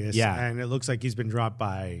serious. Yeah. And it looks like he's been dropped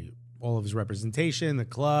by all of his representation, the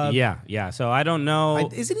club. Yeah. So I don't know.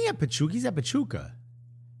 Isn't he at Pachuca? He's at Pachuca.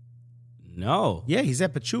 No. Yeah, he's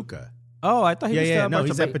at Pachuca. Oh, I thought he was still at Barcelona.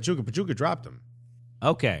 He's at Pachuca. Pachuca dropped him.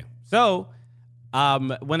 Okay. So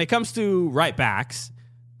when it comes to right backs,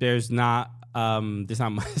 there's not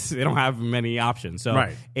much, they don't have many options. So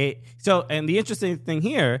right. And the interesting thing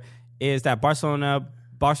here is that Barcelona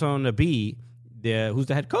B, who's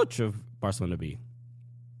the head coach of Barcelona B?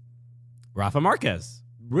 Rafa Marquez.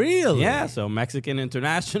 Really? Yeah, so Mexican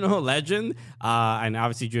international legend. And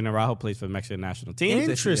obviously Julian Araujo plays for the Mexican national team.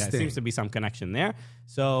 Interesting. There seems to be some connection there.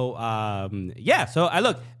 So, So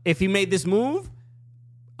look, if he made this move,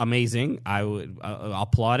 amazing. I would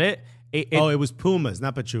applaud it. It was Pumas,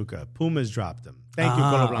 not Pachuca. Pumas dropped him. Thank you,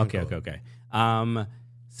 Colo Blanco. Okay.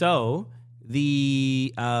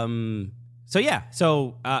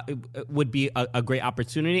 It would be a great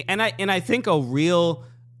opportunity, and I think a real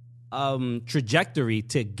trajectory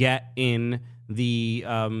to get in the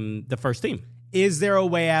first team. Is there a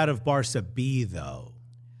way out of Barca B though?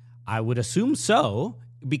 I would assume so,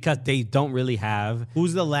 because they don't really have.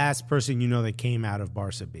 Who's the last person that came out of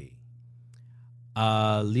Barca B?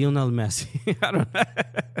 Lionel Messi. I don't know.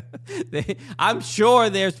 I'm sure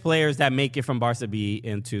there's players that make it from Barca B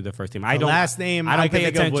into the first team. The last name I don't pay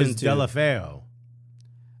attention was to. Delafeo.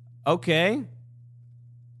 Okay.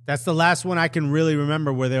 That's the last one I can really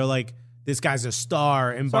remember where they're like, this guy's a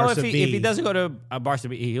star in Barca B. If he doesn't go to Barca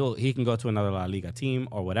B, he can go to another La Liga team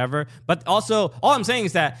or whatever. But also, all I'm saying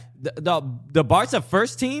is that the Barca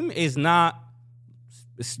first team is not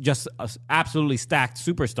just absolutely stacked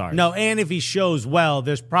superstars. No, and if he shows well,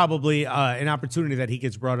 there's probably an opportunity that he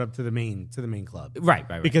gets brought up to the main club. Right.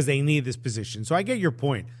 Because they need this position. So I get your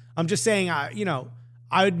point. I'm just saying,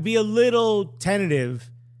 I would be a little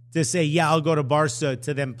tentative to say, yeah, I'll go to Barca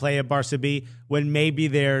to then play at Barca B when maybe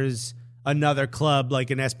there's another club like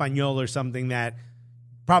an Espanyol or something that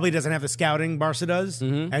probably doesn't have the scouting Barca does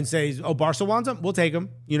and says, oh, Barca wants him? We'll take him.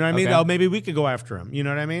 You know what I mean? Okay. Oh, maybe we could go after him. You know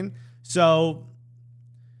what I mean? So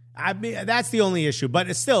I mean, that's the only issue. But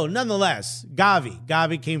it's still, nonetheless,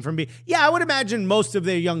 Gavi came from B. Yeah, I would imagine most of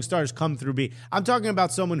their young stars come through B. I'm talking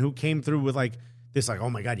about someone who came through with like this, like, oh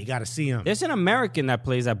my God, you got to see him. There's an American that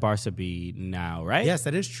plays at Barca B now, right? Yes,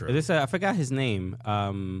 that is true. I forgot his name.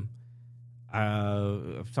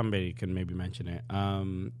 Somebody can maybe mention it.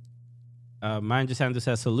 Mine just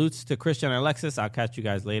says, salutes to Christian and Alexis. I'll catch you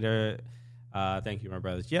guys later. Thank you, my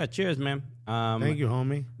brothers. Yeah, cheers, man. Thank you,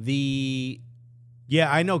 homie. Yeah,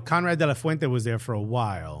 I know Conrad de la Fuente was there for a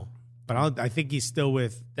while, but I think he's still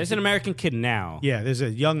with. There's an American kid now. Yeah, there's a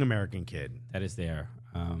young American kid that is there.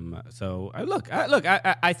 So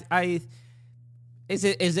is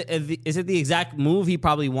it the exact move he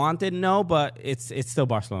probably wanted? No, but it's still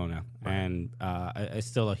Barcelona, right. And it's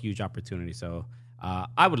still a huge opportunity. So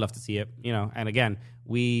I would love to see it. You know, and again,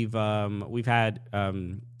 we've had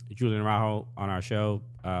Julian Araujo on our show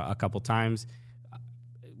a couple times.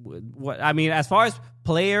 As far as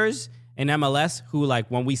players in MLS who, like,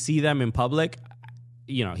 when we see them in public,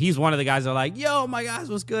 you know, he's one of the guys that are like, yo, my guys,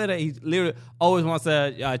 what's good? He literally always wants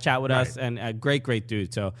to chat with us, and a great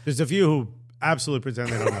dude. So there's a few who absolutely pretend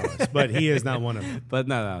they don't know us, but he is not one of them. But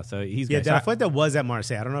no, so he's great. De La Fuente was at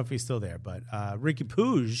Marseille. I don't know if he's still there, but Ricky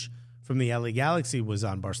Puig from the LA Galaxy was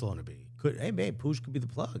on Barcelona B. Hey, babe, Puig could be the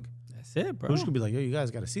plug. That's it, bro. Puig could be like, yo, you guys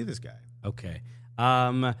got to see this guy. Okay.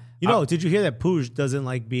 Did you hear that Puig doesn't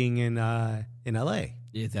like being in LA?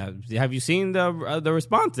 Have you seen the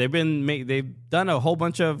response? They've done a whole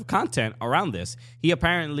bunch of content around this. He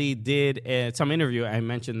apparently did some interview and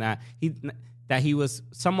mentioned that he was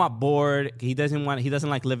somewhat bored. He doesn't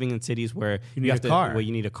like living in cities where you need a car. Where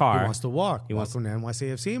you need a car. He wants to walk. He wants to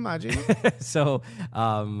NYCFC, imagine. So,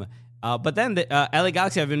 but then the LA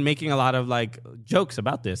Galaxy have been making a lot of like jokes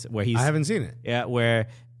about this. Where I haven't seen it. Yeah, where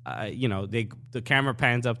the camera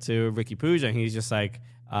pans up to Ricky Puig and he's just like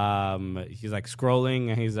he's like scrolling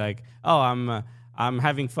and he's like, oh, I'm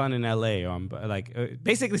having fun in LA, or I'm like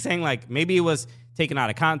basically saying like maybe it was taken out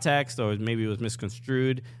of context or maybe it was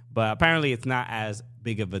misconstrued, but apparently it's not as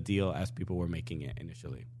big of a deal as people were making it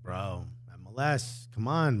initially. Bro, MLS, come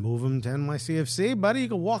on, move him to NYCFC, buddy. You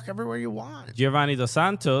can walk everywhere you want. Giovanni Dos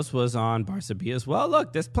Santos was on Barca B as well.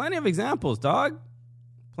 Look, there's plenty of examples, dog.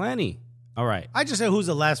 Plenty. All right. I just said, who's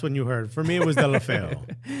the last one you heard? For me, it was De La Feo,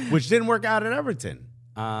 which didn't work out at Everton.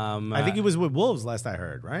 I think he was with Wolves last I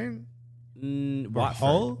heard, right?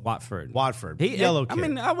 Watford. Yellow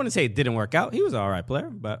kid. I wouldn't say it didn't work out. He was an all right player,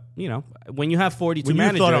 but you know, when you have 42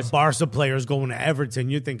 managers, you thought of Barca players going to Everton,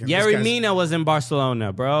 you're thinking Yerry Mina was in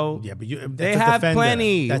Barcelona, bro. Yeah, but they have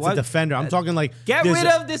plenty. That's a defender. I'm talking like get rid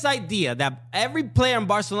of this idea that every player in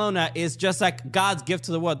Barcelona is just like God's gift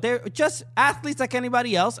to the world. They're just athletes like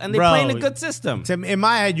anybody else, and they play in a good system. In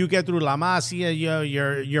my head, you get through La Masia.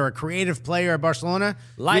 You're a creative player at Barcelona.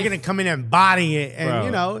 You're going to come in and body it,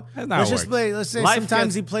 and let's just play. Let's say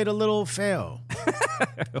sometimes he played a little fail.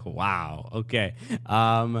 Wow. Okay.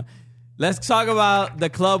 Let's talk about the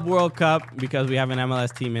Club World Cup because we have an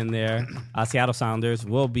MLS team in there. Seattle Sounders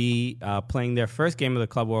will be playing their first game of the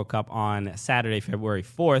Club World Cup on Saturday, February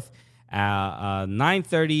 4th,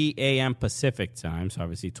 9:30 a.m. Pacific time, so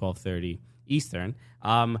obviously 12:30 Eastern.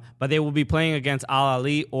 But they will be playing against Al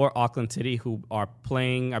Ahly or Auckland City, who are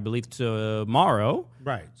playing, I believe, tomorrow.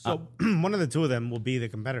 Right. So one of the two of them will be the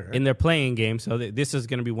competitor in their playing game. So this is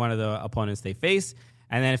going to be one of the opponents they face.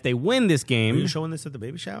 And then if they win this game... Are you showing this at the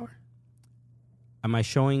baby shower? Am I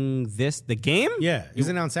showing the game? Yeah.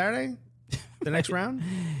 Isn't it on Saturday? The next round?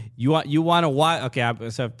 You want to watch? Okay,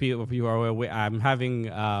 so if people are aware, I'm having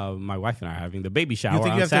my wife and I are having the baby shower. You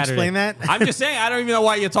think you have Saturday. to explain that? I'm just saying I don't even know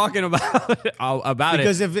why you're talking about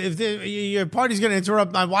because it. Because if your party's going to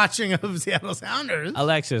interrupt my watching of Seattle Sounders,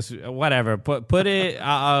 Alexis, whatever, put it.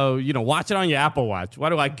 Watch it on your Apple Watch. Why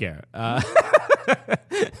do I care?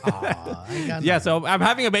 So I'm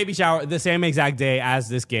having a baby shower the same exact day as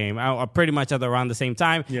this game, pretty much around the same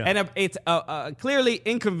time, and it's clearly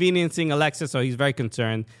inconveniencing Alexis. So he's very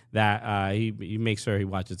concerned that he makes sure he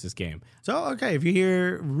watches this game. So, okay, if you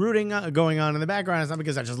hear rooting going on in the background, it's not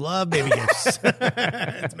because I just love baby gifts.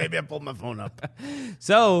 It's maybe I pulled my phone up.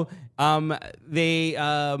 So, Al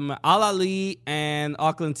Ahly and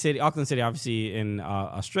Auckland City obviously in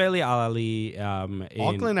Australia, Al Ahly in...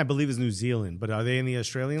 Auckland, I believe, is New Zealand, but are they in the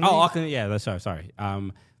Australian league? Oh, Auckland, yeah, that's sorry.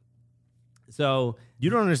 So... You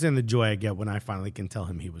don't understand the joy I get when I finally can tell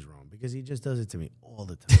him he was wrong. Because he just does it to me all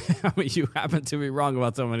the time. I mean, you happen to be wrong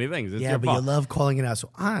about so many things. It's yeah, your but fault. you love calling it out. So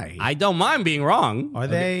I don't mind being wrong. Are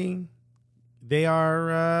they? They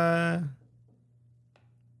are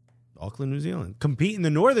Auckland, New Zealand. Compete in the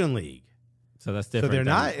Northern League. So that's different. So they're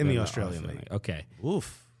not in the Australian League. Okay.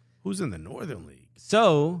 Oof. Who's in the Northern League?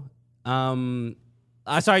 So, sorry,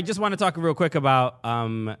 I just want to talk real quick about,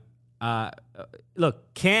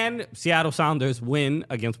 look, can Seattle Sounders win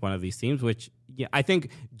against one of these teams, which I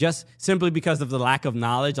think just simply because of the lack of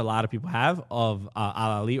knowledge a lot of people have of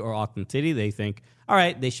Al Ahly or Auckland City, they think, all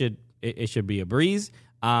right, it should be a breeze.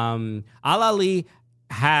 Al Ahly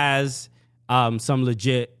has some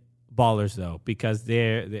legit ballers though, because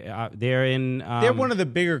they're in. They're one of the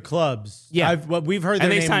bigger clubs. Yeah, we've heard their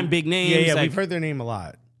name. And they sign big names. Yeah, we've heard their name a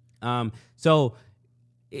lot. So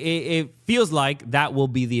it feels like that will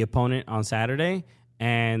be the opponent on Saturday,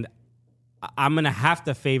 and I'm gonna have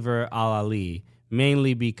to favor Al Ahly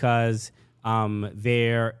mainly because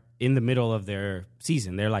they're in the middle of their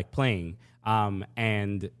season. They're like playing.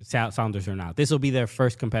 And Sounders are not. This will be their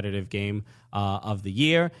first competitive game of the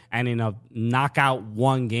year, and in a knockout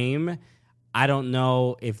one game, I don't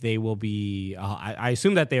know if they will be. I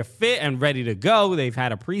assume that they're fit and ready to go. They've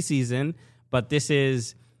had a preseason, but this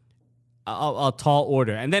is a tall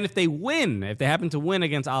order. And then if they happen to win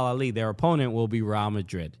against Al Ahly, their opponent will be Real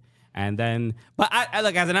Madrid. And then, but I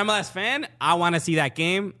look, as an MLS fan, I want to see that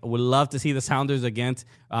game. I would love to see the Sounders against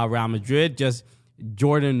Real Madrid. Just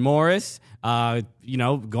Jordan Morris, going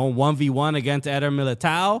 1v1 against Eder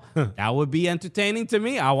Militao. That would be entertaining to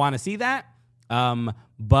me. I want to see that.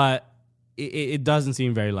 But it doesn't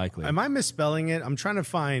seem very likely. Am I misspelling it? I'm trying to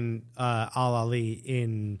find Al Ahly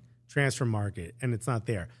in Transfer Market, and it's not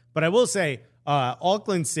there. But I will say,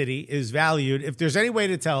 Auckland City is valued. If there's any way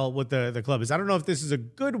to tell what the club is, I don't know if this is a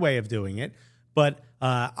good way of doing it, but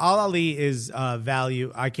Al Ahly is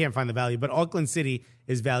value. I can't find the value, but Auckland City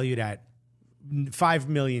is valued at 5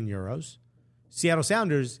 million euros. Seattle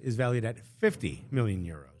Sounders is valued at 50 million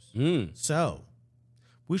euros. So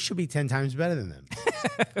we should be 10 times better than them.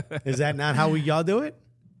 Is that not how y'all do it?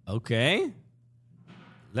 Okay.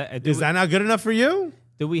 Is that not good enough for you?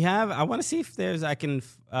 Do we have? I want to see if I can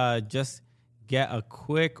just get a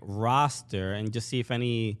quick roster and just see if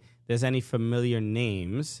there's any familiar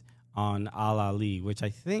names on Al Ahly, which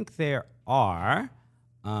I think there are.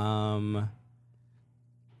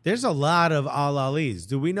 There's a lot of Al Ahly's.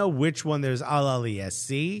 Do we know which one? There's Al Ahly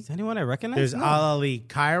SC. Is anyone I recognize? There's Al Ahly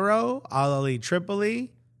Cairo, Al Ahly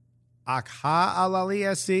Tripoli, Akha Al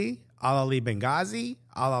Ahly SC, Al Ahly Benghazi,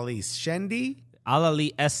 Al Ahly Shendi. Al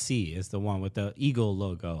Ahly SC is the one with the eagle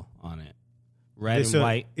logo on it. Red and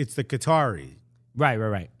white. It's the Qatari.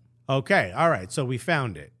 Right. Okay, all right. So we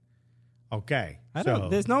found it. Okay.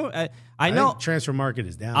 There's no. I know Transfer Market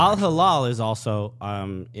is down. Al Hilal is also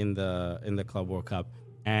in the Club World Cup,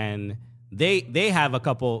 and they have a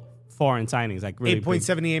couple foreign signings, like really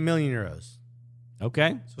 8.78 million euros.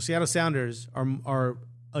 Okay. So Seattle Sounders are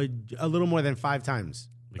a little more than 5 times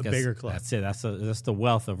a bigger club. That's it. That's the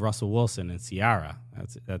wealth of Russell Wilson and Ciara.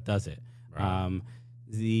 That does it. Right.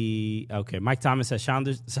 Mike Thomas says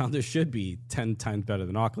Sounders should be 10 times better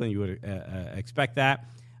than Auckland. You would expect that.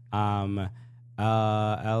 So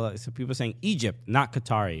people are saying Egypt, not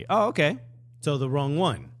Qatari. Oh, okay. So the wrong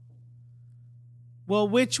one. Well,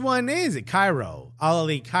 which one is it? Cairo. Al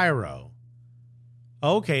Ahly Cairo.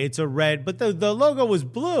 Okay, it's a red, but the logo was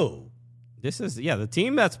blue. This is, the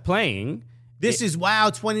team that's playing. This is,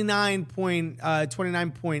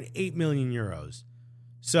 29.8 million euros.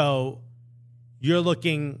 So you're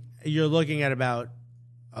looking at about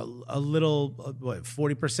a little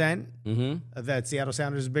 40% that Seattle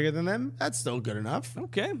Sounders is bigger than them. That's still good enough.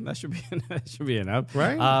 Okay, that should be enough,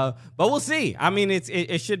 right? But we'll see. I mean,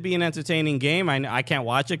 it should be an entertaining game. I can't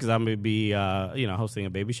watch it because I'm going to be hosting a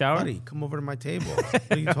baby shower. Buddy, come over to my table. What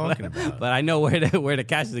are you talking about? But I know where to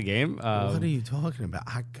catch the game. What are you talking about?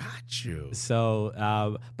 I got you. So,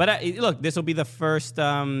 look, this will be the first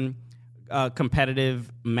competitive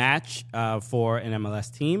match for an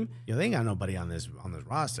MLS team. Yeah, they ain't got nobody on this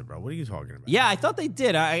roster, bro. What are you talking about? Yeah, I thought they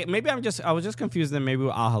did. I was just confused then maybe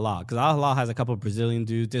with Al Hilal, because Al Hilal has a couple of Brazilian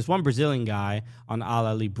dudes. There's one Brazilian guy on Al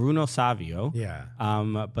Ahly, Bruno Savio. Yeah.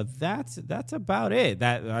 But that's about it.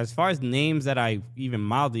 That as far as names that I even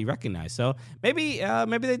mildly recognize. So maybe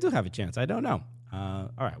they do have a chance. I don't know. All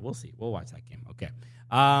right, we'll see. We'll watch that game. Okay.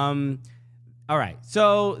 All right,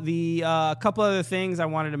 so the couple other things I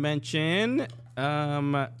wanted to mention.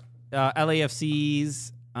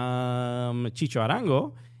 LAFC's Chicho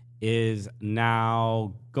Arango is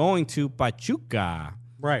now going to Pachuca.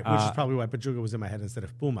 Right, which is probably why Pachuca was in my head instead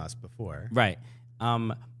of Pumas before. Right.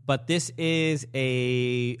 But this is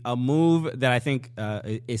a move that I think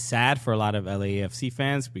is sad for a lot of LAFC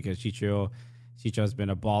fans because Chicho's been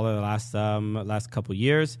a baller the last couple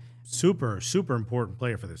years. Super important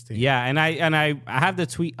player for this team. Yeah, and I have the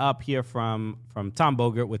tweet up here from Tom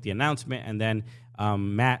Bogert with the announcement, and then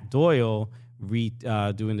Matt Doyle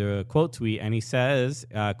doing the quote tweet, and he says,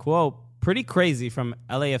 quote, pretty crazy from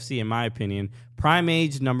LAFC in my opinion. Prime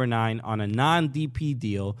age number 9 on a non-DP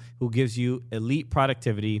deal who gives you elite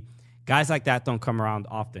productivity. Guys like that don't come around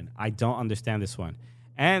often. I don't understand this one.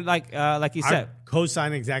 And like you said, I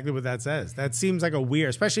co-sign exactly what that says. That seems like a weird,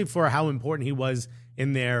 especially for how important he was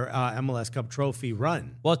in their MLS Cup trophy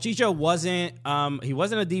run. Well, Chicho wasn't a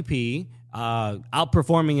DP,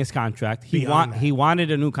 outperforming his contract. He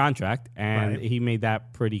wanted a new contract, and he made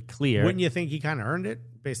that pretty clear. Wouldn't you think he kind of earned it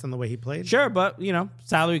based on the way he played? Sure, but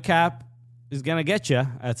salary cap is gonna get you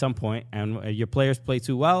at some point, and your players play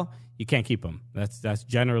too well, you can't keep them. That's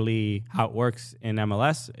generally how it works in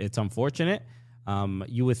MLS. It's unfortunate.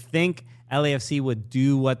 You would think LAFC would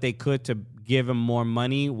do what they could to give him more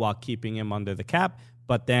money while keeping him under the cap,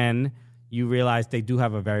 but then you realize they do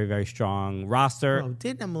have a very, very strong roster. Bro,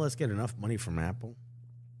 did MLS get enough money from Apple?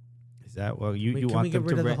 Is that you can want we them get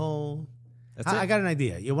rid to of the whole? That's it. I got an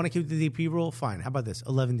idea. You want to keep the DP rule? Fine. How about this?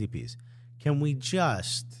 11 DPs. Can we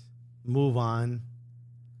just move on?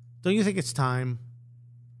 Don't you think it's time?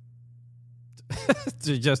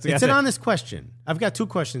 It's an honest question. I've got 2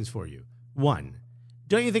 questions for you. 1,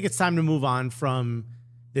 don't you think it's time to move on from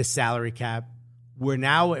this salary cap? We're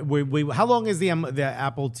now how long is the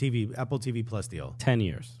Apple TV Plus deal? 10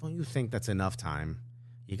 years. Don't you think that's enough time?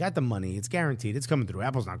 You got the money; it's guaranteed. It's coming through.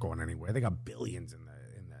 Apple's not going anywhere. They got billions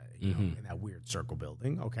in that weird circle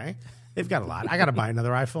building. Okay, they've got a lot. I got to buy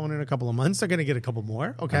another iPhone in a couple of months. They're going to get a couple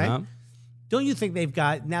more. Okay, Don't you think they've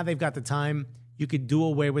got the time? You could do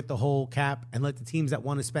away with the whole cap and let the teams that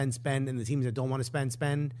want to spend, and the teams that don't want to spend.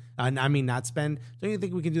 Not spend. Don't you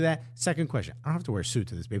think we can do that? Second question. I don't have to wear a suit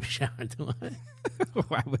to this baby shower, do I?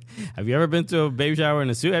 Have you ever been to a baby shower in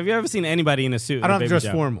a suit? Have you ever seen anybody in a suit? I don't have to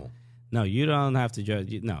dress formal. No, you don't have to dress.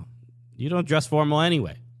 No, you don't dress formal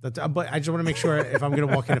anyway. But I just want to make sure if I'm going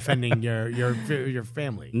to walk in offending your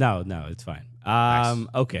family. No, it's fine. Nice.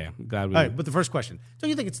 Okay, I'm glad we. All right, but the first question: don't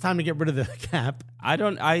you think it's time to get rid of the cap? I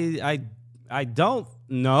don't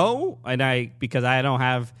know, because I don't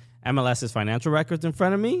have MLS's financial records in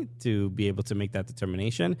front of me to be able to make that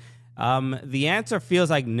determination. The answer feels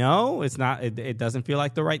like no, it's not. It doesn't feel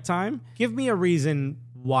like the right time. Give me a reason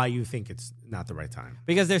why you think it's not the right time.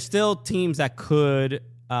 Because there's still teams that could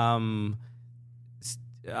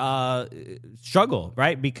struggle,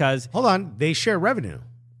 right? Because hold on, they share revenue.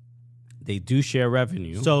 They do share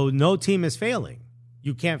revenue, so no team is failing.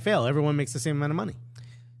 You can't fail. Everyone makes the same amount of money.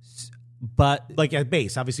 But like at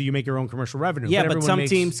base, obviously you make your own commercial revenue. Yeah, but some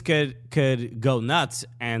teams could go nuts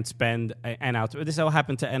and spend and out. This all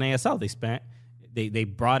happened to NASL. They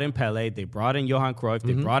brought in Pele, they brought in Johan Cruyff,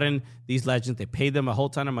 they brought in these legends. They paid them a whole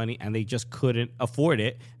ton of money, and they just couldn't afford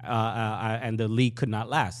it, and the league could not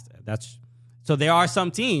last. So there are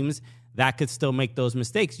some teams that could still make those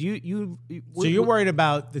mistakes. So you're worried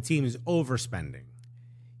about the teams overspending.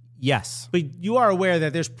 Yes. But you are aware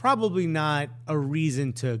that there's probably not a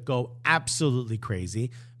reason to go absolutely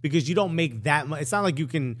crazy because you don't make that much. It's not like you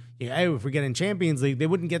can, hey, if we get in Champions League, they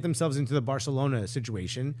wouldn't get themselves into the Barcelona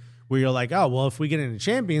situation where you're like, oh, well, if we get in the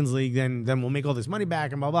Champions League, then we'll make all this money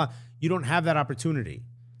back and blah, blah. You don't have that opportunity.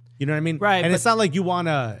 You know what I mean? Right. And it's not like you want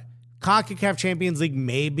to CONCACAF Champions League.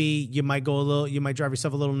 Maybe you might you might drive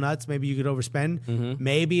yourself a little nuts. Maybe you could overspend. Mm-hmm.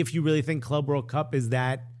 Maybe if you really think Club World Cup is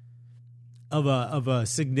that of a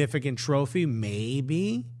significant trophy,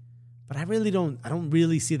 maybe, but I don't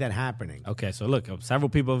really see that happening. Okay, so look, several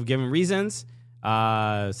people have given reasons.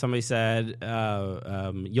 Somebody said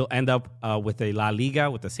you'll end up with a La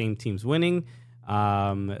Liga with the same teams winning.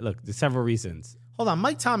 Look, there's several reasons. Hold on,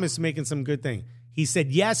 Mike Thomas is making some good thing. He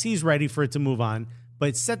said yes, he's ready for it to move on,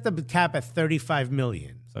 but set the cap at $35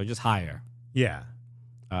 million. So just higher. Yeah.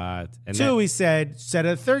 And 2, he said, set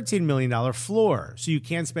a $13 million floor, so you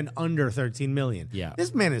can't spend under $13 million. Yeah.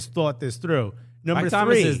 This man has thought this through. Number 3.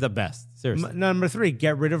 Thomas is the best. Seriously. Number 3,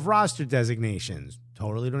 get rid of roster designations.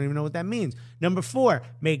 Totally don't even know what that means. Number 4,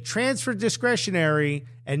 make transfer discretionary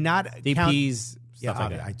and not DPs, stuff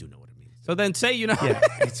like that. I do know what it means. So then say, Yeah,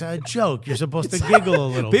 it's a joke. You're supposed to giggle a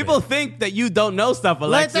little People bit. think that you don't know stuff,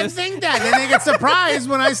 Alexis. Let them think that. Then they get surprised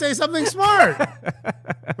when I say something smart.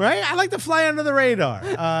 Right? I like to fly under the radar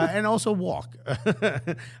and also walk.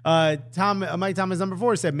 Mike Thomas, number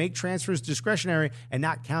 4, said make transfers discretionary and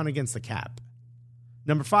not count against the cap.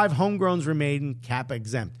 Number 5, homegrowns remain cap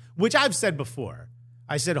exempt, which I've said before.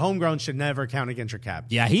 I said homegrown should never count against your cap.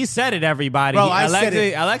 Yeah, he said it, everybody. Bro, I said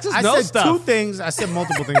it. Alexis I knows said stuff. two things. I said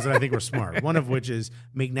multiple things that I think were smart. One of which is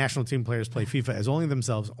make national team players play FIFA as only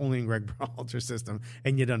themselves, only in Greg Berhalter's system,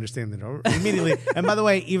 and you'd understand that immediately. And by the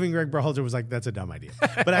way, even Greg Berhalter was like, that's a dumb idea.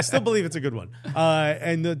 But I still believe it's a good one.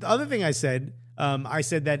 And the other thing I said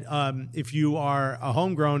that if you are a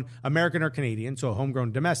homegrown American or Canadian, so a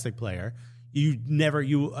homegrown domestic player,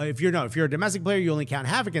 if you're a domestic player, you only count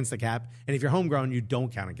half against the cap, and if you're homegrown, you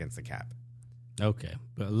don't count against the cap. Okay,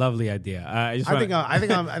 but lovely idea. I think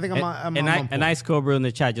I'm on a nice Cobra in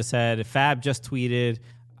the chat just said Fab just tweeted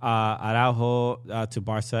Araujo to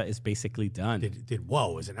Barca is basically done.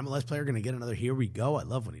 Whoa, is an MLS player going to get another here we go? I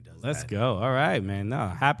love when he does that. Let's go. All right, man. No,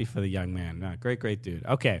 happy for the young man. No, great dude.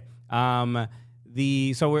 Okay.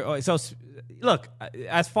 Look,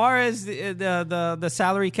 as far as the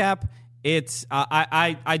salary cap, it's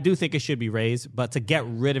I do think it should be raised, but to get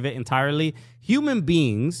rid of it entirely, human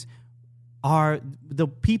beings are the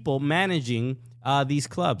people managing these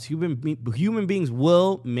clubs. Human beings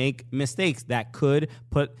will make mistakes that could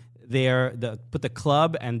put the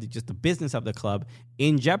club and just the business of the club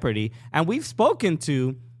in jeopardy. And we've had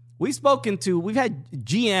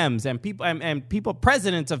GMs and people,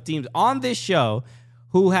 presidents of teams on this show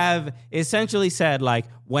who have essentially said, like,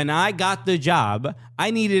 when I got the job,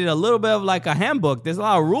 I needed a little bit of like a handbook. There's a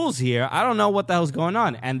lot of rules here. I don't know what the hell's going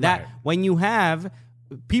on. And that when you have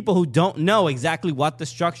people who don't know exactly what the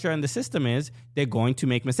structure and the system is, they're going to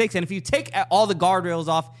make mistakes. And if you take all the guardrails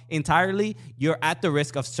off entirely, you're at the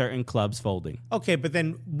risk of certain clubs folding. Okay, but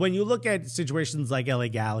then when you look at situations like LA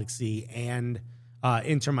Galaxy and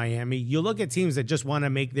Inter Miami, you look at teams that just want to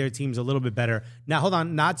make their teams a little bit better. Now, hold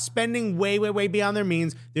on, not spending way beyond their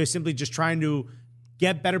means. They're simply just trying to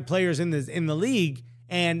get better players in the league,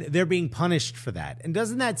 and they're being punished for that. And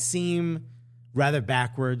doesn't that seem rather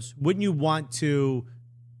backwards? Wouldn't you want to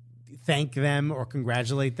thank them or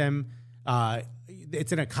congratulate them?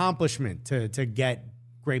 It's an accomplishment to get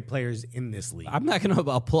great players in this league. I'm not going to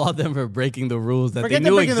applaud them for breaking the rules that Forget they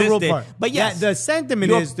knew existed. existed. The rule part. But yes, the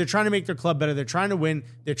sentiment is they're trying to make their club better. They're trying to win.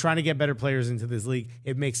 They're trying to get better players into this league.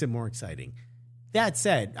 It makes it more exciting. That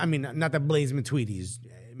said, I mean, not that Blaise Matuidi is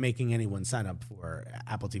making anyone sign up for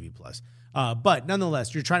Apple TV Plus, but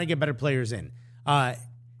nonetheless, you're trying to get better players in.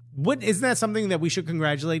 Isn't that something that we should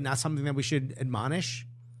congratulate, not something that we should admonish?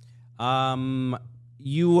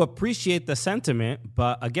 You appreciate the sentiment,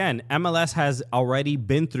 but again, MLS has already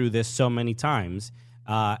been through this so many times.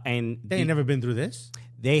 And they ain't never been through this?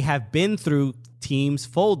 They have been through teams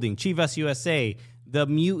folding. Chivas USA, the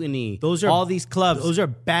Mutiny, all these clubs. Those are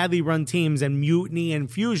badly run teams, and Mutiny and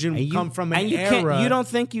Fusion come from an era. You don't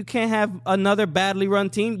think you can't have another badly run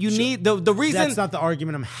team? You need the reason. That's not the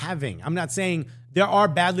argument I'm having. I'm not saying there are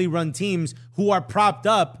badly run teams who are propped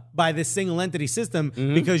up by this single entity system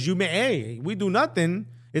because we do nothing.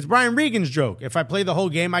 It's Brian Regan's joke. If I play the whole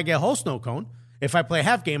game, I get whole snow cone. If I play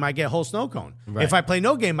half game, I get whole snow cone. Right. If I play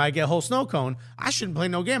no game, I get whole snow cone. I shouldn't play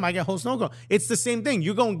no game. I get whole snow cone. It's the same thing.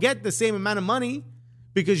 You're going to get the same amount of money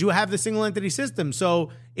because you have the single entity system. So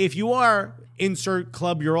if you are insert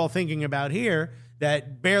club you're all thinking about here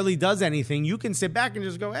that barely does anything, you can sit back and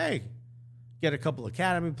just go, hey, get a couple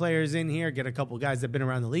academy players in here, get a couple guys that have been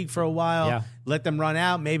around the league for a while, let them run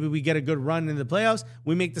out. Maybe we get a good run in the playoffs.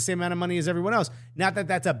 We make the same amount of money as everyone else. Not that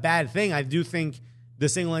that's a bad thing. I do think the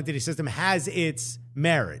single entity system has its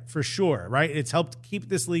merit for sure, right? It's helped keep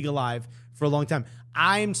this league alive for a long time.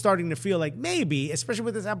 I'm starting to feel like maybe, especially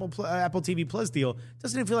with this Apple TV Plus deal,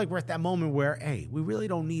 doesn't it feel like we're at that moment where, hey, we really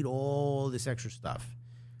don't need all this extra stuff?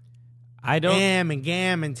 AM and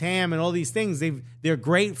GAM and TAM and all these things, they're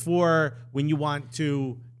great for when you want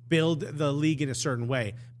to build the league in a certain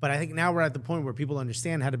way. But I think now we're at the point where people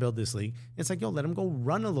understand how to build this league. It's like, let them go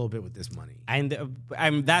run a little bit with this money. And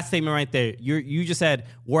that statement right there, you just said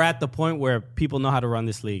we're at the point where people know how to run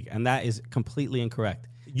this league, and that is completely incorrect.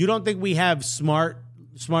 You don't think we have smart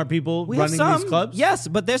people running these clubs? Yes,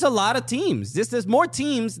 but there's a lot of teams. There's more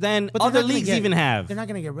teams than other leagues even have. They're not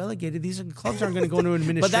going to get relegated. These clubs aren't going to go into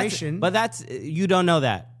administration. but that's you don't know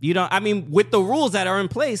that. You don't. I mean, with the rules that are in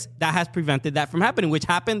place, that has prevented that from happening, which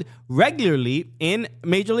happened regularly in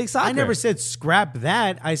Major League Soccer. I never said scrap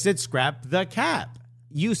that. I said scrap the cap.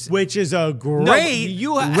 Which is a great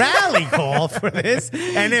rally call for this.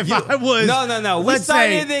 And if I was... No. We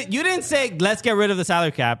started it. You didn't say, let's get rid of the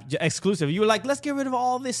salary cap exclusive. You were like, let's get rid of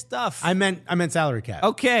all this stuff. I meant salary cap.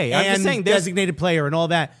 Okay. I'm just saying. Designated player and all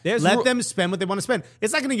that. Let them spend what they want to spend.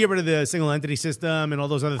 It's not going to get rid of the single entity system and all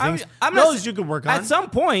those other things. Those you can work on. At some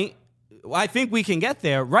point, I think we can get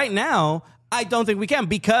there. Right now, I don't think we can,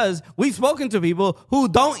 because we've spoken to people who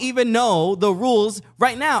don't even know the rules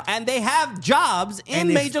right now, and they have jobs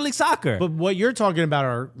in Major League Soccer. But what you're talking about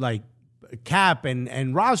are like cap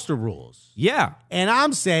and roster rules. Yeah. And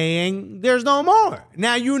I'm saying there's no more.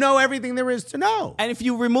 Now you know everything there is to know. And if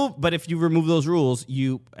you remove those rules,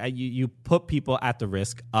 you put people at the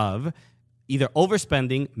risk of either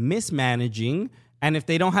overspending, mismanaging, and if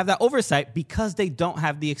they don't have that oversight because they don't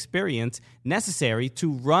have the experience necessary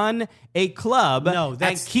to run a club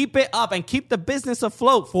and keep it up and keep the business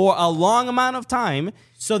afloat for a long amount of time.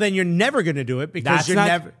 So then you're never going to do it because you're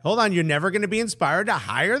never going to be inspired to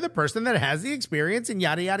hire the person that has the experience and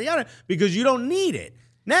yada, yada, yada, because you don't need it.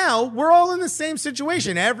 Now we're all in the same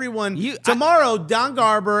situation. Tomorrow, Don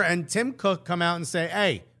Garber and Tim Cook come out and say,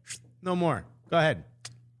 hey, no more. Go ahead.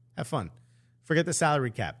 Have fun. Forget the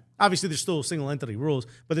salary cap. Obviously, there's still single entity rules,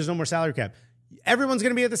 but there's no more salary cap. Everyone's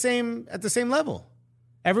going to be at the same level.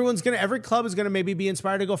 Every club is going to maybe be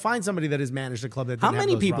inspired to go find somebody that has managed a club that. How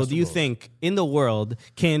many people do you think in the world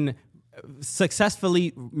can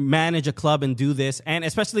successfully manage a club and do this? And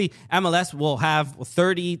especially MLS will have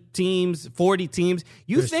 30 teams, 40 teams.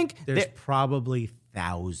 There's probably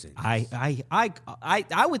thousands.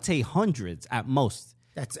 I would say hundreds at most.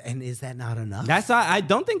 Is that not enough? I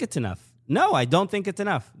don't think it's enough. No, I don't think it's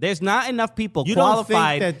enough. There's not enough people you qualified. You don't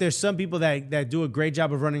think that there's some people that do a great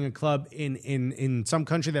job of running a club in some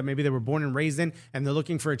country that maybe they were born and raised in, and they're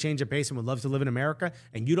looking for a change of pace and would love to live in America,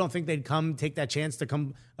 and you don't think they'd come take that chance to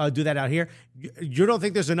come do that out here? You don't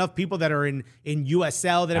think there's enough people that are in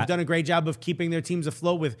USL that have done a great job of keeping their teams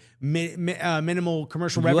afloat with minimal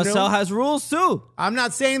commercial revenue? USL has rules too. I'm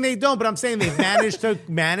not saying they don't, but I'm saying they've managed to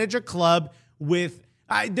manage a club with...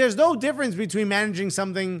 there's no difference between managing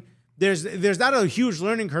something... There's not a huge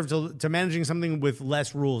learning curve to managing something with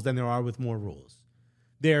less rules than there are with more rules.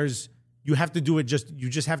 You have to do it you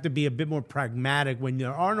just have to be a bit more pragmatic when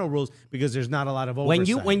there are no rules because there's not a lot of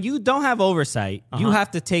oversight. When you don't have oversight, you have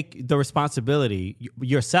to take the responsibility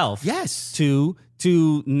yourself. Yes. To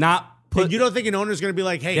not put. And you don't think an owner's going to be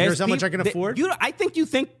like, hey, here's how much I can afford? I think you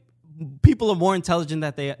think people are more intelligent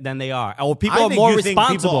than they are, or people are more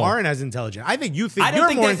responsible. People aren't as intelligent. I think you think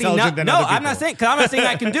you're more intelligent than other people. No, I'm not saying because I'm not saying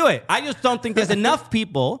I can do it. I just don't think there's enough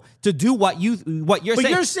people to do what you're saying. But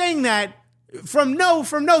you're saying that from no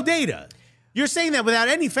data. You're saying that without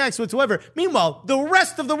any facts whatsoever. Meanwhile, the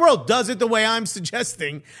rest of the world does it the way I'm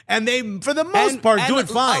suggesting, and they, for the most part, do it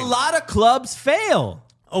fine. A lot of clubs fail.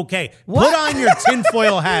 Okay, put on your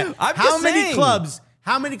tinfoil hat.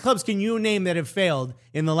 How many clubs can you name that have failed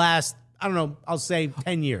in the last, I don't know, I'll say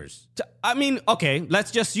 10 years? I mean, okay, let's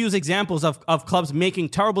just use examples of clubs making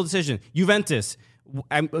terrible decisions. Juventus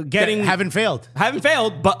haven't failed,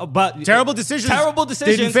 but terrible decisions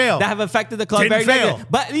didn't fail. That have affected the club didn't very fail. negatively.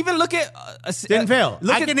 But even look at didn't fail.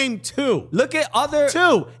 I can name two. Look at other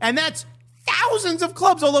two, and that's thousands of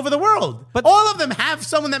clubs all over the world. But all of them have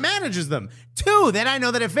someone that manages them. Two that I know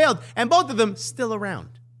that have failed, and both of them still around.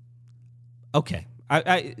 Okay.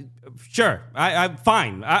 Sure. I'm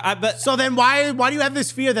fine. But so then why do you have this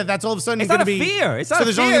fear that that's all of a sudden it's going to be fear? It's not so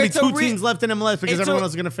there's fear. only going to be two teams left in MLS because everyone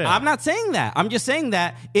else is going to fail. I'm not saying that. I'm just saying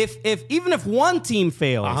that even if one team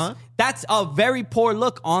fails, that's a very poor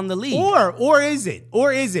look on the league. Or is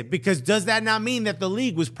it? Because does that not mean that the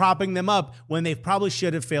league was propping them up when they probably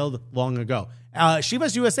should have failed long ago?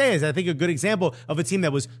 Chivas USA is, I think, a good example of a team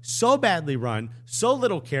that was so badly run, so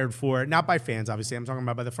little cared for, not by fans, obviously, I'm talking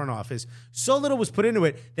about by the front office, so little was put into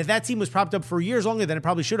it that team was propped up for years longer than it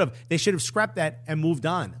probably should have. They should have scrapped that and moved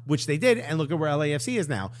on, which they did, and look at where LAFC is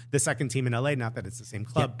now, the second team in LA, not that it's the same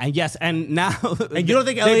club. Yeah, and now and you don't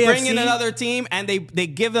think they bring in another team and they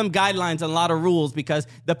give them guidelines and a lot of rules because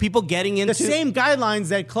the people getting into... The same guidelines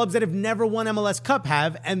that clubs that have never won MLS Cup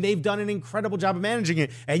have, and they've done an incredible job of managing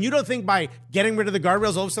it. And you don't think by getting rid of the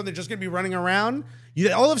guardrails, all of a sudden they're just going to be running around.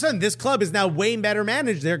 All of a sudden, this club is now way better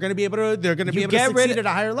managed. They're going to be able to succeed at a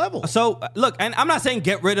higher level. So look, and I'm not saying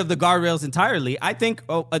get rid of the guardrails entirely. I think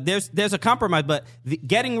there's a compromise, but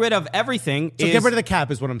getting rid of everything. So get rid of the cap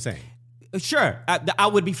is what I'm saying. Sure, I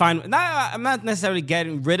would be fine. I'm not necessarily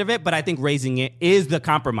getting rid of it, but I think raising it is the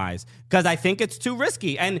compromise because I think it's too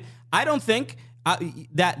risky, and I don't think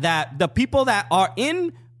that the people that are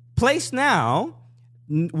in place now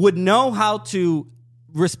would know how to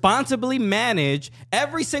responsibly manage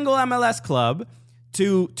every single MLS club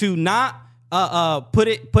to not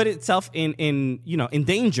put itself in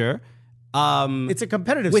danger. It's a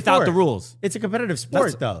competitive without sport. The rules. It's a competitive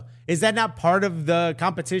sport, though. Is that not part of the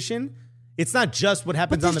competition? It's not just what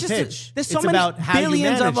happens on the pitch. There's so it's many about how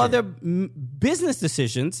billions you of other business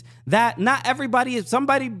decisions that not everybody.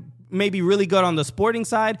 Somebody may be really good on the sporting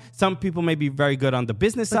side. Some people may be very good on the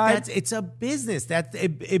business side. It's a business.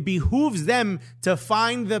 It behooves them to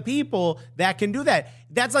find the people that can do that.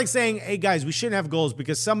 That's like saying, hey, guys, we shouldn't have goals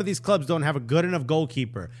because some of these clubs don't have a good enough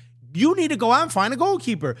goalkeeper. You need to go out and find a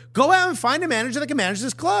goalkeeper. Go out and find a manager that can manage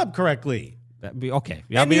this club correctly. That'd be okay.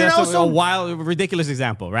 I mean, that's a wild, ridiculous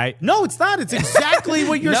example, right? No, it's not. It's exactly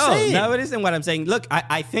what you're saying. No, it isn't what I'm saying. Look,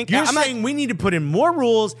 I think you're saying we need to put in more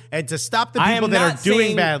rules and to stop the people that are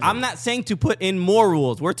doing badly. I'm not saying to put in more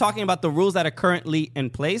rules. We're talking about the rules that are currently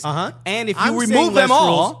in place. And if I'm you remove them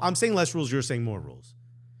all, I'm saying less rules. You're saying more rules.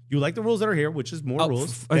 You like the rules that are here, which is more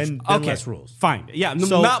rules than less rules. Fine. Yeah,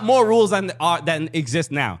 so, not more rules than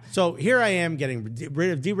exist now. So here I am getting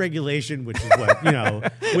rid of deregulation, which is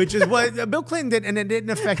what, which is what Bill Clinton did, and it didn't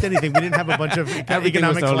affect anything. We didn't have a bunch of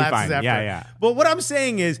economic collapses after. Yeah. But what I'm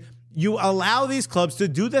saying is, you allow these clubs to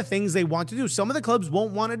do the things they want to do. Some of the clubs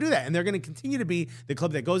won't want to do that, and they're going to continue to be the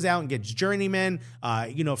club that goes out and gets journeymen,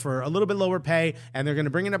 for a little bit lower pay, and they're going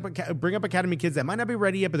to bring up academy kids that might not be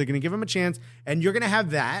ready yet, but they're going to give them a chance. And you're going to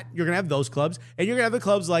have that. You're going to have those clubs, and you're going to have the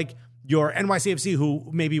clubs like your NYCFC who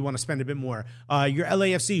maybe want to spend a bit more, your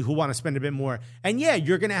LAFC who want to spend a bit more, and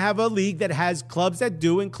you're going to have a league that has clubs that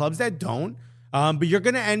do and clubs that don't. But you're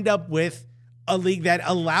going to end up with a league that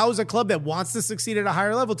allows a club that wants to succeed at a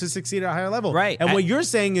higher level to succeed at a higher level. Right. And what you're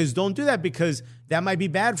saying is don't do that because that might be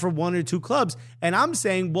bad for one or two clubs. And I'm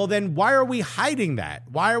saying, well, then why are we hiding that?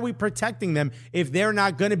 Why are we protecting them if they're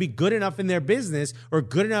not going to be good enough in their business or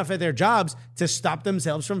good enough at their jobs to stop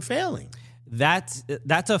themselves from failing? That's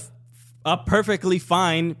a perfectly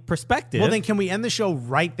fine perspective. Well, then can we end the show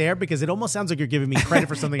right there? Because it almost sounds like you're giving me credit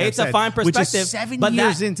for something I've said. It's a fine perspective. Which is 7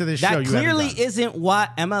 years into this show. That clearly isn't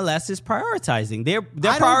what MLS is prioritizing. They're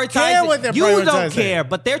I prioritizing. Don't care what they're you prioritizing. Don't care,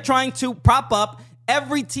 but they're trying to prop up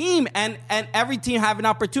every team and every team have an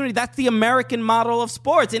opportunity. That's the American model of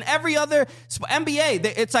sports. In every other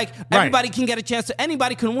NBA, it's like everybody can get a chance to,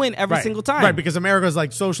 anybody can win every single time. Right, because America's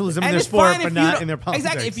like socialism in their sport, but not in their politics.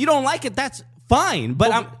 Exactly. If you don't like it, that's fine.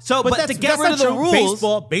 But to get rid of the rules,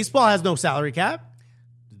 baseball has no salary cap.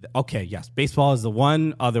 Okay, yes, baseball is the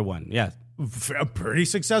one other one. Yes, a pretty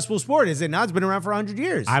successful sport, is it not? It's been around for 100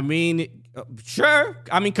 years. I mean, sure.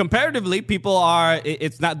 I mean, comparatively,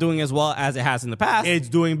 it's not doing as well as it has in the past. It's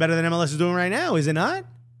doing better than MLS is doing right now, is it not?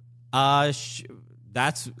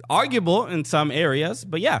 That's arguable in some areas,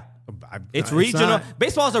 but yeah. It's regional.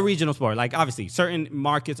 Baseball is a regional sport. Like, obviously, certain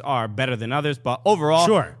markets are better than others, but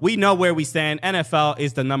overall, we know where we stand. NFL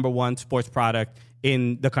is the number one sports product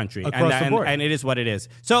in the country, across the board. And it is what it is.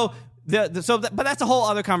 So, but that's a whole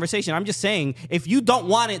other conversation. I'm just saying, if you don't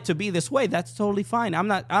want it to be this way, that's totally fine. I'm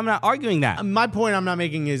not arguing that. My point I'm not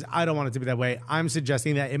making is I don't want it to be that way. I'm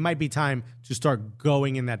suggesting that it might be time to start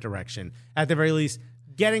going in that direction. At the very least,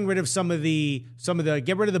 getting rid of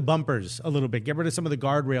get rid of the bumpers a little bit, get rid of some of the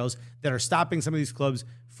guardrails that are stopping some of these clubs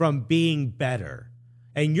from being better.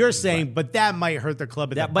 And you're saying, but that might hurt the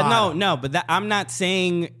club at the bottom. But I'm not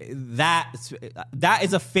saying that. That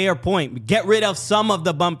is a fair point. Get rid of some of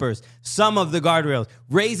the bumpers, some of the guardrails,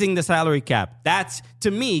 raising the salary cap. That's,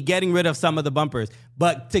 to me, getting rid of some of the bumpers.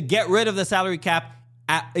 But to get rid of the salary cap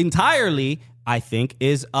entirely, I think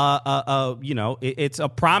is it's a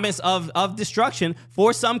promise of destruction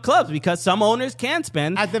for some clubs because some owners can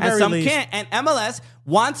spend at the and very some least. can't. And MLS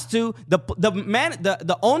wants to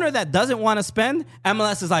the owner that doesn't want to spend,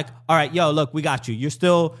 MLS is like, all right, yo, look, we got you. You're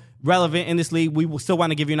still relevant in this league. We will still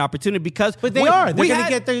want to give you an opportunity because they're going to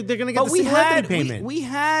get the single payment. We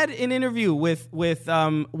had an interview with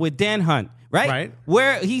Dan Hunt. Right?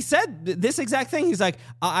 Where he said this exact thing. He's like,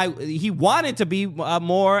 he wanted to be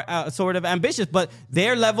more sort of ambitious, but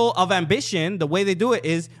their level of ambition, the way they do it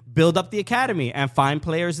is build up the academy and find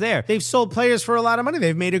players there. They've sold players for a lot of money.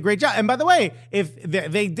 They've made a great job. And by the way, if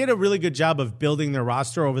they did a really good job of building their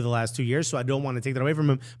roster over the last 2 years, so I don't want to take that away from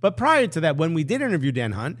them. But prior to that, when we did interview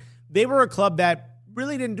Dan Hunt, they were a club that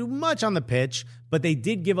really didn't do much on the pitch, but they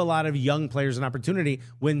did give a lot of young players an opportunity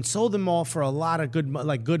when sold them all for a lot of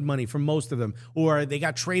good money for most of them, or they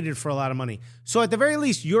got traded for a lot of money. So at the very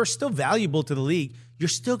least, you're still valuable to the league. You're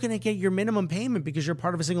still going to get your minimum payment because you're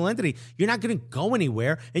part of a single entity. You're not going to go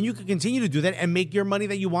anywhere, and you can continue to do that and make your money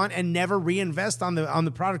that you want and never reinvest on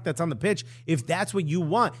the product that's on the pitch if that's what you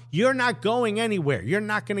want. You're not going anywhere. You're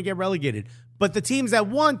not going to get relegated. But the teams that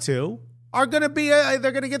want to are going to be, they're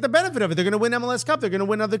going to get the benefit of it. They're going to win MLS Cup. They're going to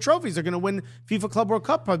win other trophies. They're going to win FIFA Club World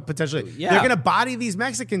Cup potentially. Yeah. They're going to body these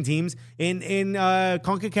Mexican teams in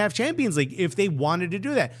CONCACAF Champions League if they wanted to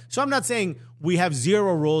do that. So I'm not saying we have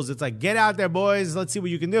zero rules. It's like, get out there, boys. Let's see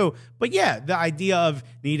what you can do. But yeah, the idea of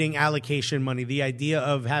needing allocation money, the idea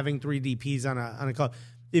of having 3 DPs on a club,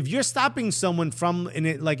 if you're stopping someone from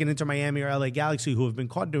like an Inter Miami or LA Galaxy who have been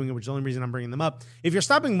caught doing it, which is the only reason I'm bringing them up, if you're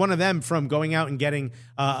stopping one of them from going out and getting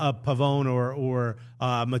a Pavone or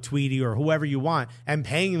Matuidi or whoever you want and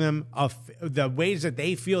paying them the wage that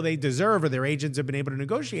they feel they deserve or their agents have been able to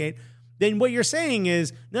negotiate, then what you're saying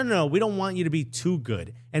is, no, we don't want you to be too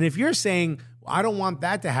good. And if you're saying, I don't want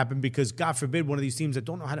that to happen because, God forbid, one of these teams that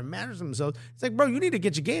don't know how to manage themselves, it's like, bro, you need to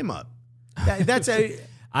get your game up. That's a...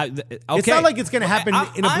 Okay. It's not like it's going to happen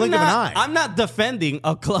in a blink of an eye. I'm not defending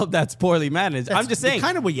a club that's poorly managed. I'm just saying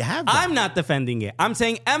kind of what you have. I'm not defending it. I'm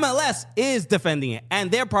saying MLS is defending it and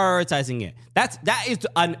they're prioritizing it. That is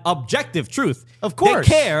an objective truth. Of course,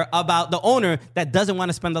 they care about the owner that doesn't want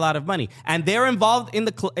to spend a lot of money, and they're involved in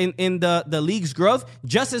the league's growth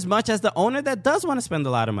just as much as the owner that does want to spend a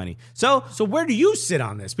lot of money. So where do you sit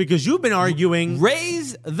on this? Because you've been arguing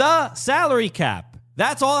raise the salary cap.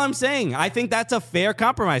 That's all I'm saying. I think that's a fair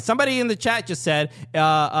compromise. Somebody in the chat just said,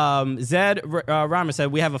 Zed Rama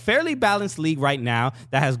said, we have a fairly balanced league right now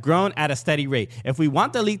that has grown at a steady rate. If we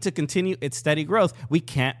want the league to continue its steady growth, we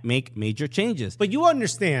can't make major changes. But you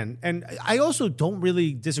understand, and I also don't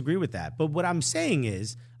really disagree with that. But what I'm saying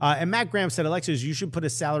is, and Matt Graham said, Alexis, you should put a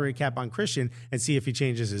salary cap on Christian and see if he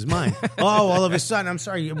changes his mind. All of a sudden, I'm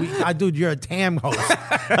sorry, dude, you're a TAM host.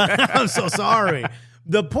 I'm so sorry.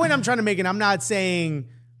 The point I'm trying to make, and I'm not saying,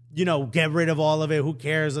 get rid of all of it. Who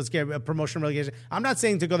cares? Let's get a promotion relegation. I'm not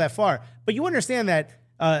saying to go that far. But you understand that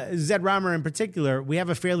Zed Rama in particular, we have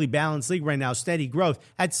a fairly balanced league right now, steady growth.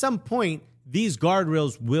 At some point, these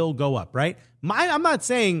guardrails will go up, right? I'm not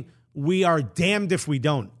saying we are damned if we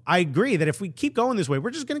don't. I agree that if we keep going this way, we're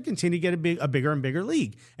just going to continue to get a bigger and bigger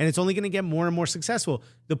league. And it's only going to get more and more successful.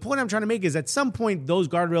 The point I'm trying to make is at some point, those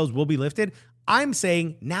guardrails will be lifted. I'm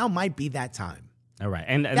saying now might be that time. All right,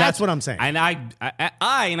 and that's what I'm saying. And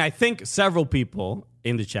I think several people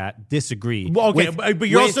in the chat disagree. Well, okay, but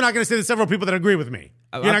you're also not going to say there's several people that agree with me.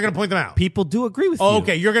 You're not going to point them out. People do agree with you.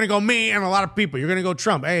 Okay, you're going to go me and a lot of people. You're going to go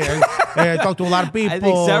Trump. Hey, I talked to a lot of people. I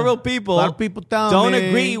think several people don't me.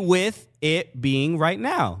 agree with it being right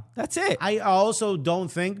now. That's it. I also don't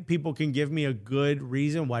think people can give me a good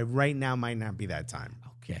reason why right now might not be that time.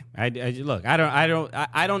 Okay, look, I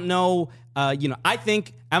don't know. I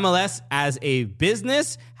think MLS as a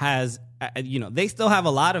business has, they still have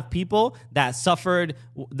a lot of people that suffered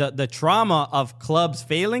the trauma of clubs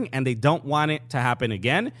failing, and they don't want it to happen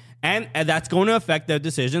again, and that's going to affect their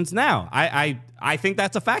decisions now. I think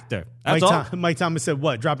that's a factor. That's all. Mike Thomas said,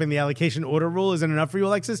 "What? Dropping the allocation order rule isn't enough for you,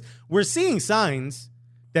 Alexis?" We're seeing signs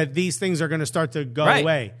that these things are going to start to go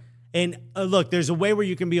away. And look, there's a way where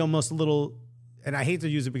you can be almost a little. And I hate to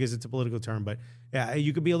use it because it's a political term, but yeah,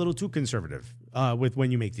 you could be a little too conservative with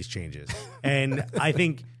when you make these changes. And I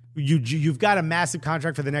think you've got a massive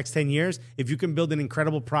contract for the next 10 years. If you can build an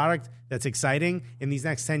incredible product that's exciting in these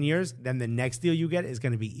next 10 years, then the next deal you get is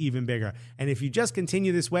going to be even bigger. And if you just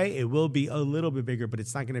continue this way, it will be a little bit bigger, but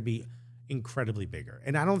it's not going to be incredibly bigger.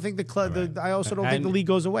 And I don't think the club. Right. I also don't think the league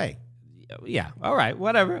goes away. Yeah. All right.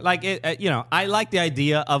 Whatever. Like I like the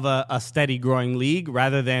idea of a steady growing league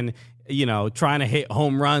rather than trying to hit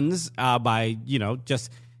home runs by,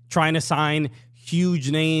 just trying to sign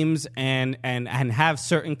huge names and have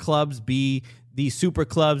certain clubs be the super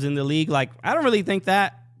clubs in the league. Like, I don't really think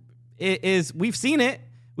that is, we've seen it.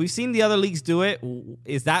 We've seen the other leagues do it.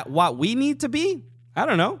 Is that what we need to be? I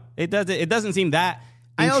don't know. It doesn't seem that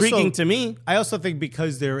intriguing to me. I also think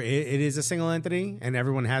because it is a single entity and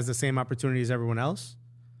everyone has the same opportunity as everyone else,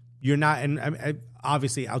 you're not, and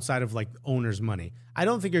obviously outside of like owners' money, I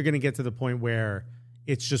don't think you're going to get to the point where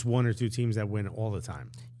it's just one or two teams that win all the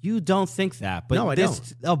time. You don't think that, but no, I there's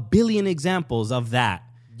don't. a billion examples of that.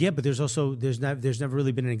 Yeah, but there's never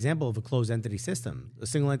really been an example of a closed entity system, a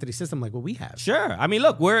single entity system like what we have. Sure. I mean,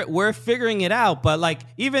 look, we're figuring it out, but like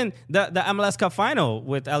even the MLS Cup final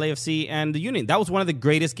with LAFC and the Union, that was one of the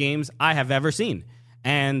greatest games I have ever seen.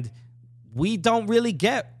 And we don't really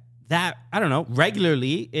get that, I don't know,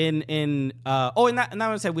 regularly and not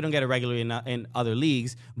to say we don't get it regularly in other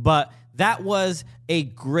leagues, but that was a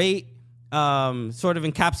great sort of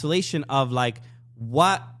encapsulation of like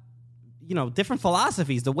what, different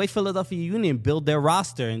philosophies, the way Philadelphia Union build their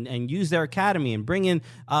roster and use their academy and bring in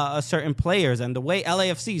certain players, and the way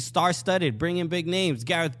LAFC star-studded, bring in big names,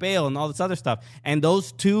 Gareth Bale and all this other stuff. And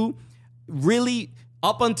those two really,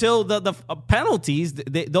 up until the penalties,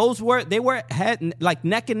 they were like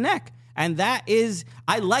neck and neck. And that is,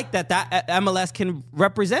 I like that MLS can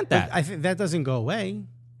represent that. But I think that doesn't go away.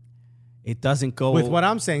 It doesn't go with what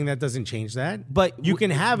I'm saying. That doesn't change that. But you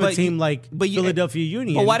can have a team like Philadelphia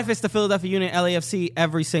Union. But what if it's the Philadelphia Union, LAFC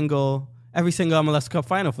every single every single MLS Cup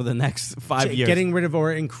final for the next 5 years. Getting rid of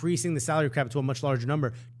or increasing the salary cap to a much larger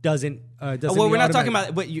number doesn't well, we're not talking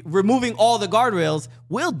about but removing all the guardrails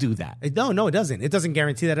will do that. No, it doesn't. It doesn't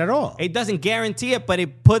guarantee that at all. It doesn't guarantee it, but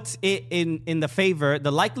it puts it in the favor.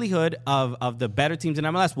 The likelihood of the better teams in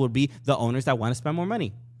MLS would be the owners that want to spend more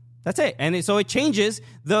money. That's it. And so it changes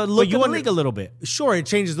the look of the league a little bit. Sure, it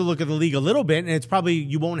changes the look of the league a little bit, and it's probably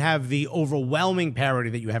you won't have the overwhelming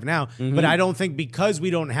parity that you have now. Mm-hmm. But I don't think because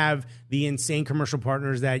we don't have the insane commercial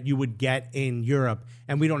partners that you would get in Europe,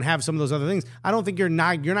 and we don't have some of those other things, I don't think you're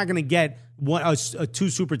not going to get two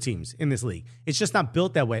super teams in this league. It's just not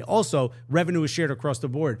built that way. Also, revenue is shared across the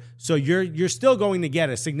board, so you're still going to get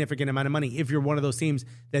a significant amount of money if you're one of those teams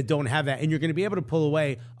that don't have that, and you're going to be able to pull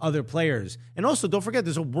away other players. And also, don't forget,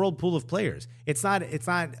 there's a world pool of players. It's not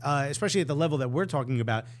especially at the level that we're talking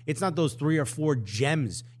about. It's not those 3 or 4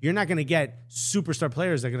 gems. You're not going to get superstar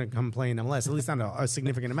players that are going to come play in MLS. At least not a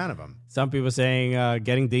significant amount of them. Some people saying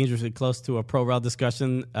getting dangerously close to a pro rel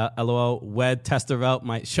discussion. LOL. Wed Testervelt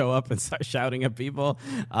might show up and start shouting at people.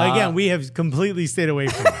 Again, we have completely stayed away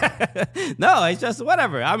from it. No, it's just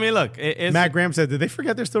whatever. I mean, look. Matt Graham said, did they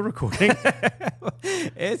forget they're still recording?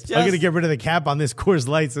 It's just... I'm going to get rid of the cap on this Coors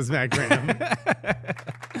Light, says Matt Graham.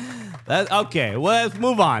 Okay, well, let's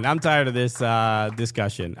move on. I'm tired of this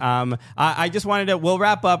discussion. I just wanted to... We'll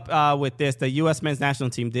wrap up with this. The U.S. men's national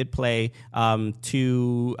team did play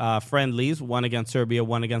 2 friendlies, one against Serbia,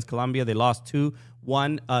 one against Colombia. They lost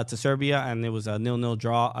 2-1 to Serbia, and it was a 0-0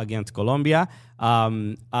 draw against Colombia.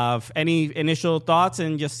 Of any initial thoughts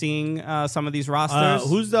and just seeing some of these rosters?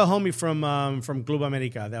 Who's the homie from Club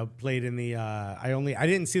America that played in the? I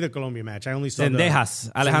didn't see the Colombia match. I only saw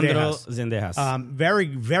Alejandro Zendejas. Very,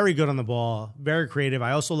 very good on the ball. Very creative.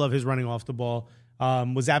 I also love his running off the ball.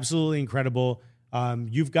 Was absolutely incredible.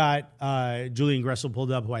 You've got Julian Gressel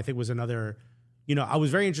pulled up, who I think was another. I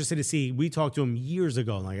was very interested to see. We talked to him years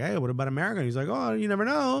ago, like, hey, what about America? And he's like, oh, you never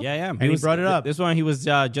know. Yeah. And he brought it up. This one, he was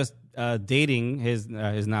just dating his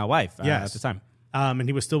now wife at the time. And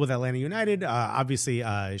he was still with Atlanta United. Obviously,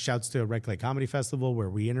 shouts to Red Clay Comedy Festival where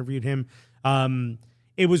we interviewed him.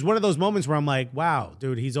 It was one of those moments where I'm like, wow,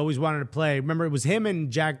 dude, he's always wanted to play. Remember, it was him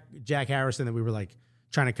and Jack Harrison that we were like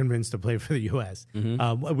trying to convince to play for the U.S.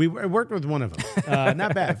 Mm-hmm. We worked with one of them.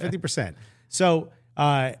 Not bad, 50%. So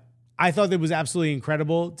I thought it was absolutely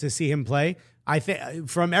incredible to see him play. I think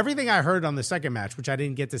from everything I heard on the second match, which I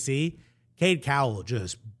didn't get to see, Cade Cowell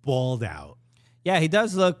just balled out. Yeah, he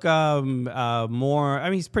does look more. I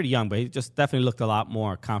mean, he's pretty young, but he just definitely looked a lot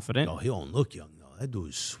more confident. No, he don't look young though. That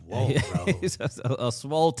dude's swole, bro. He's a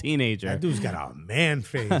swole teenager. That dude's got a man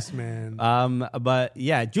face, man. But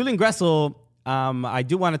yeah, Julian Gressel. I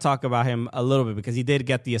do want to talk about him a little bit because he did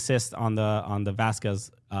get the assist on the Vasquez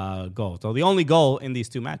goal. So the only goal in these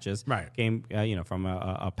 2 matches came, from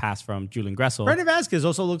a pass from Julian Gressel. Brandon Vasquez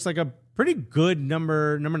also looks like a pretty good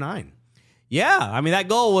number 9. Yeah, I mean that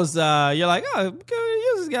goal was you're like, oh,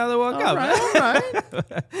 use this guy to World Cup. All right.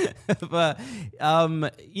 But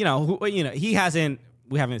he hasn't.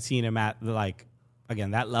 We haven't seen him at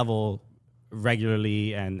that level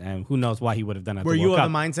regularly, and who knows why he would have done it. Were you of the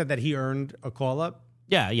mindset that he earned a call up?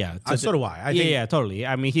 Yeah. So do I. Yeah, totally.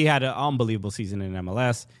 I mean, he had an unbelievable season in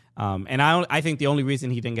MLS, and I think the only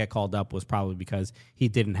reason he didn't get called up was probably because he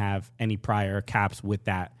didn't have any prior caps with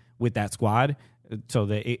that squad. So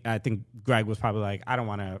I think Greg was probably like, I don't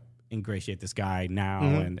want to ingratiate this guy now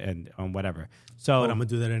and whatever. So, but I'm gonna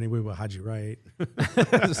do that anyway with Haji Wright.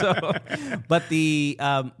 But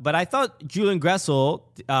I thought Julian Gressel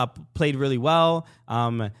played really well.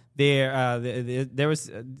 There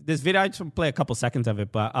was this video. I just play a couple seconds of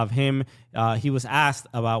it, but of him, he was asked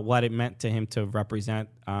about what it meant to him to represent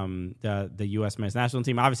the U.S. men's national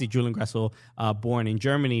team. Obviously, Julian Gressel, born in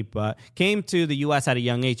Germany, but came to the U.S. at a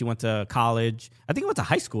young age. He went to college. I think he went to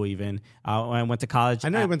high school even. And went to college. I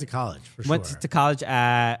know he went to college for sure. Went to college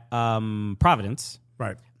at Providence.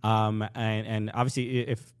 Right. And obviously,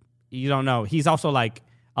 if you don't know, he's also like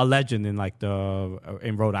a legend in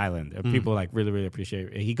in Rhode Island. People really, really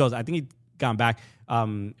appreciate it. He goes, I think he'd gone back,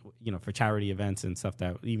 for charity events and stuff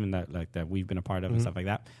that we've been a part of and stuff like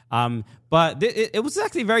that. But it was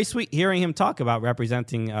actually very sweet hearing him talk about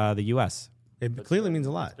representing the U.S. It clearly means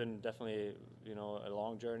a lot. It's been definitely, a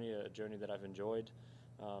long journey, a journey that I've enjoyed.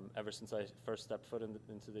 Ever since I first stepped foot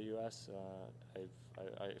into the U.S.,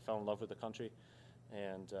 I fell in love with the country.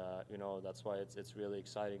 And, that's why it's really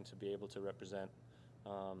exciting to be able to represent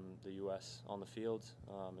the U.S. on the field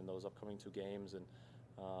in those upcoming 2 games. And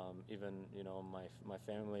even, my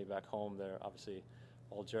family back home, they're obviously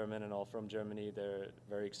all German and all from Germany. They're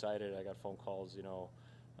very excited. I got phone calls,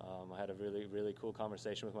 I had a really, really cool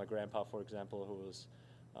conversation with my grandpa, for example, who was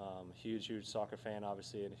Huge soccer fan,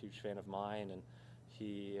 obviously, and a huge fan of mine. And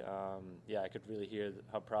he, I could really hear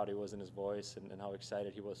how proud he was in his voice and how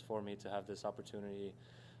excited he was for me to have this opportunity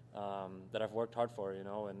that I've worked hard for, and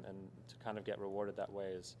to kind of get rewarded that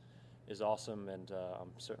way is awesome. And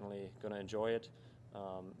I'm certainly going to enjoy it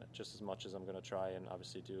just as much as I'm going to try and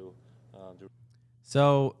obviously do.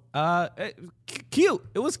 So, cute.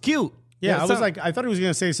 It was cute. Yeah, I thought he was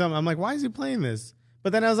going to say something. I'm like, why is he playing this?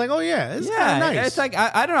 But then I was like, oh, yeah, it's kind of nice. It's like,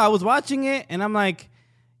 I don't know. I was watching it, and I'm like,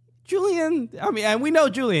 Julian, and we know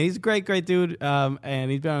Julian. He's a great dude,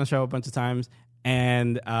 and he's been on the show a bunch of times.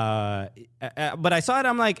 And but I saw it,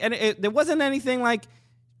 I'm like, and there wasn't anything like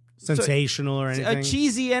sensational or anything.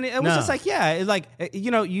 Cheesy, and it was just like, it's like,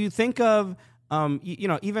 you think of,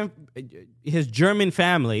 even his German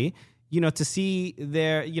family, to see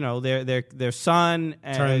their son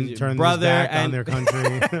and turn brother back and on their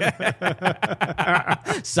country,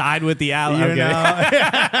 side with the ally.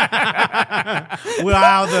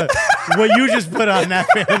 Wow, what you just put on that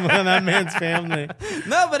family, on that man's family.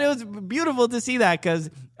 No, but it was beautiful to see that because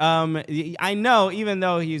I know, even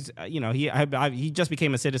though he's he just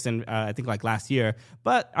became a citizen, I think like last year,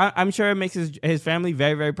 but I'm sure it makes his family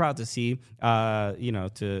very, very proud to see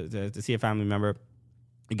to see a family member.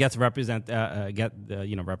 It gets to represent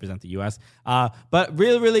represent the U.S. But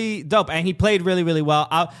really, really dope, and he played really, really well.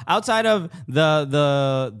 Outside of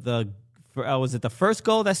was it the first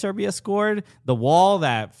goal that Serbia scored? The wall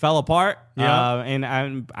that fell apart.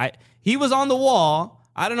 Yeah, he was on the wall.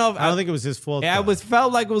 I don't know. I don't think it was his fault. Yeah,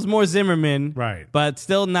 felt like it was more Zimmerman, right? But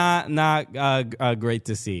still not great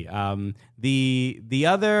to see. The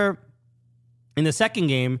other in the second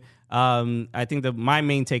game, I think my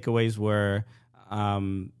main takeaways were.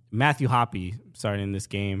 Matthew Hoppe started in this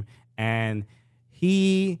game, and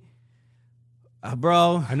he,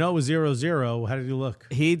 bro. I know it was 0-0. How did he look?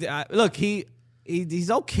 He's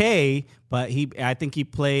okay, but I think he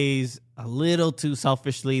plays a little too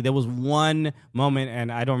selfishly. There was one moment,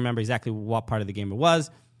 and I don't remember exactly what part of the game it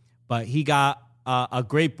was, but he got a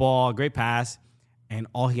great ball, a great pass, and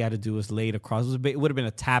all he had to do was lay it across. It would have been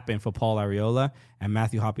a tap in for Paul Arriola, and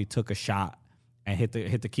Matthew Hoppe took a shot and hit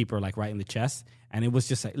the keeper like right in the chest, and it was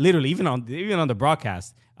just like literally even on the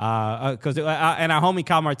broadcast, because and our homie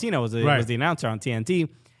Cal Martino was the announcer on TNT,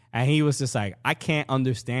 and he was just like, I can't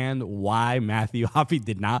understand why Matthew Hoppe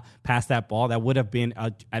did not pass that ball. That would have been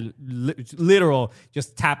a literal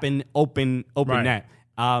just tapping open net.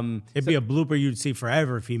 It'd be a blooper you'd see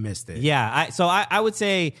forever if he missed it. Yeah, I would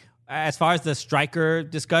say as far as the striker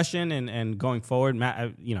discussion and going forward,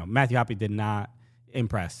 Matthew Hoppe did not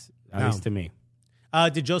impress at least to me.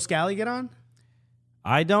 Did Joe Scally get on?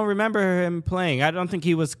 I don't remember him playing. I don't think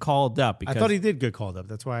he was called up. I thought he did get called up.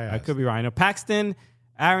 That's why I could be wrong. Paxton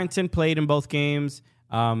Arrington played in both games,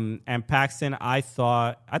 and Paxton, I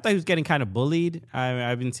thought he was getting kind of bullied.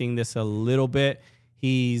 I've been seeing this a little bit.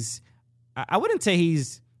 I wouldn't say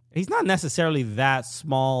he's not necessarily that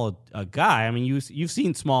small a guy. I mean, you've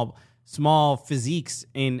seen small physiques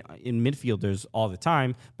in midfielders all the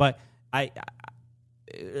time, but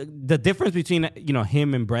the difference between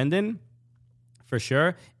him and Brendan, for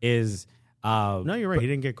sure, is no, you're right. He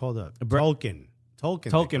didn't get called up. Tolkien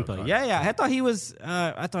played. Yeah. I thought he was.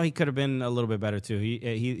 I thought he could have been a little bit better too.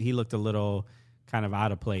 He looked a little kind of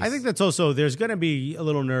out of place. I think that's also there's going to be a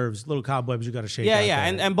little nerves, little cobwebs you got to shake. Yeah.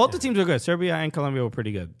 And both the teams were good. Serbia and Colombia were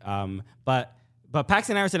pretty good. But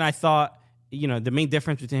Paxton Arrington, I thought the main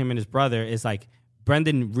difference between him and his brother is like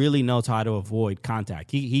Brendan really knows how to avoid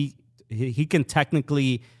contact. He can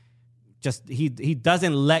technically just he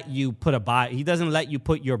doesn't let you put he doesn't let you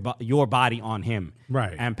put your body on him.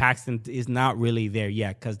 Right. And Paxton is not really there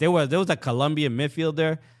yet because there was a Colombian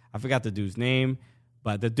midfielder. I forgot the dude's name,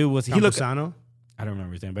 but the dude was Campuzano? I don't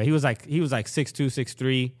remember his name, but he was like 6'2",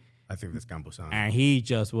 6'3". I think that's Campuzano. And he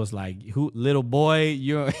just was like, little boy,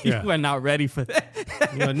 you are not ready for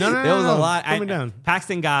that. No, there was a lot. Put me down.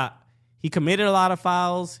 Paxton he committed a lot of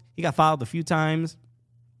fouls. He got fouled a few times.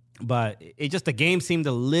 But the game seemed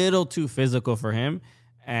a little too physical for him.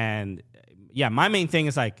 And yeah, my main thing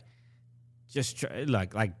is like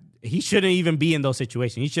he shouldn't even be in those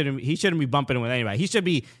situations. He shouldn't be bumping with anybody. He should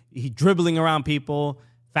be dribbling around people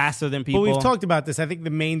faster than people. Well, we've talked about this. I think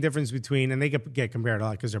the main difference between, and they get compared a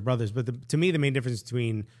lot because they're brothers, but to me, the main difference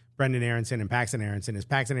between Brendan Aronson and Paxton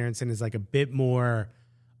Aronson is like a bit more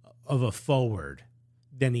of a forward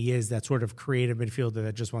than he is that sort of creative midfielder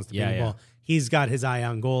that just wants to play the ball. He's got his eye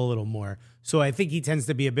on goal a little more. So I think he tends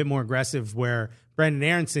to be a bit more aggressive where Brendan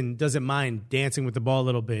Aronson doesn't mind dancing with the ball a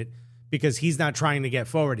little bit because he's not trying to get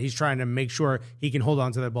forward. He's trying to make sure he can hold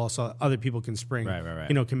on to the ball so other people can spring,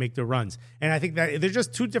 right. Can make their runs. And I think that they're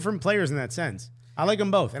just two different players in that sense. I like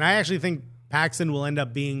them both. And I actually think Paxton will end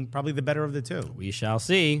up being probably the better of the two. We shall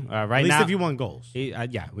see. Right At least now, if you want goals.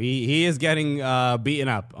 He is getting beaten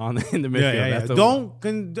up in the midfield.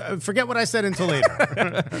 Don't forget what I said until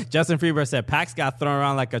later. Justin Freeberg said Pax got thrown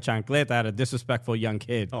around like a chancleta at a disrespectful young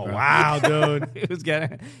kid. Oh, wow, dude. He was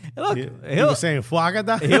getting... Look, he was saying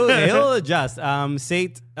Flagada? he'll adjust.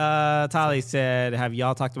 Sate Tali said, have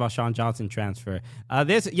y'all talked about Sean Johnson transfer?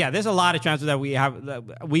 There's a lot of transfers that we have.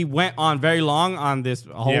 We went on very long on this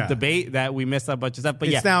whole debate that we missed a bunch of stuff. But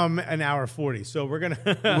it's now an hour 40, so we're going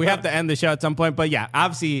to... we have to end the show at some point. But yeah,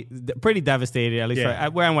 obviously pretty devastated, at least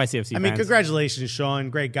we're NYCFC fans. I mean, congratulations, Sean.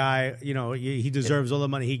 Great guy. You know, he deserves all the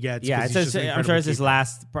money he gets. Yeah, I'm sure it's his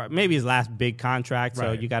last big contract.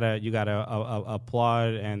 So you gotta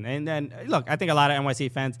applaud. And then, look, I think a lot of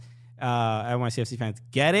NYCFC fans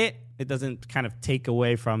get it. It doesn't kind of take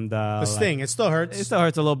away from the sting. It still hurts. It still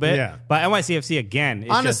hurts a little bit. Yeah. But NYCFC, again.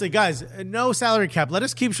 Honestly, guys, no salary cap. Let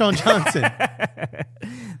us keep Sean Johnson.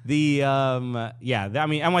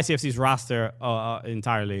 NYCFC's roster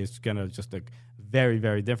entirely is going to just look very,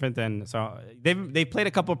 very different. And so they played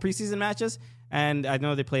a couple of preseason matches, and I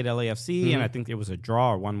know they played LAFC, and I think it was a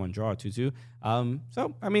draw or 1-1 draw or 2-2.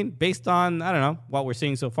 So, I mean, based on, I don't know, what we're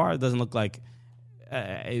seeing so far, it doesn't look like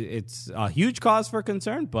it's a huge cause for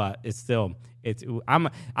concern, but it's still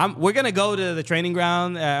we're gonna go to the training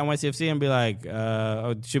ground at NYCFC and be like,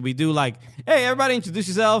 should we do like, hey, everybody introduce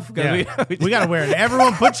yourself? We gotta wear it.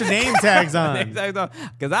 Everyone put your name tags on,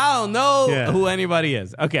 because I don't know who anybody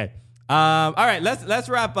is. Okay. All right, let's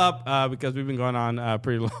wrap up because we've been going on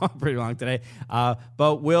pretty long today.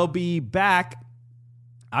 But we'll be back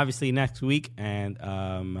obviously next week, and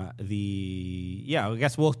I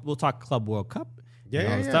guess we'll talk Club World Cup.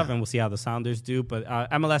 Stuff, and we'll see how the Sounders do. But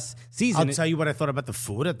MLS season... I'll tell you what I thought about the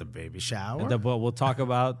food at the baby shower. We'll talk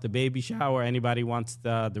about the baby shower. Anybody wants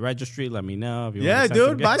the registry, let me know. If you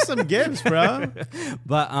buy some gifts, bro.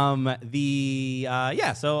 But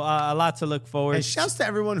so a lot to look forward. And shouts to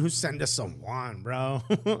everyone who sent us some wine, bro.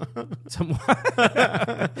 Some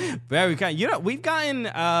wine. Very kind. You know, we've gotten...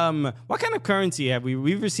 what kind of currency have we?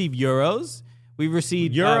 We've received euros. We've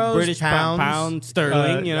received euros, British pound,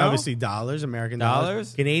 sterling, obviously dollars, American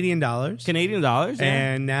dollars, Canadian dollars,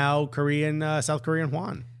 and now South Korean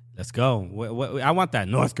won. Let's go. I want that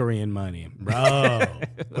North Korean money, bro.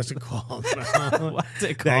 What's it called? What's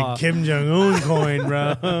it called? That Kim Jong-un coin,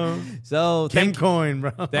 bro. So Kim coin,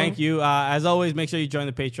 bro. Thank you. As always, make sure you join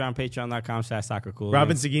the Patreon, patreon.com/soccercool.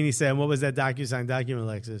 Robin Sagini said, "What was that DocuSign document,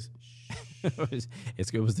 Alexis?"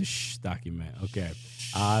 It was the shh document. Okay.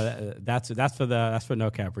 That's for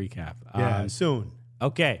No Cap Recap. Soon.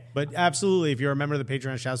 Okay. But absolutely, if you're a member of the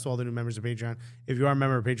Patreon, shouts to all the new members of Patreon. If you are a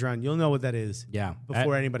member of Patreon, you'll know what that is. Yeah.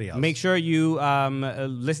 Before anybody else. Make sure you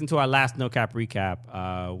listen to our last No Cap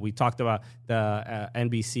Recap. We talked about the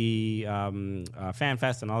NBC Fan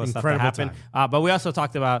Fest and all the stuff that happened. But we also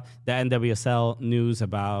talked about the NWSL news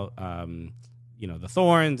about the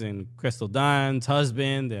Thorns and Crystal Dunn's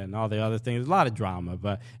husband and all the other things. A lot of drama,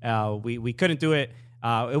 but we couldn't do it.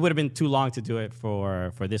 It would have been too long to do it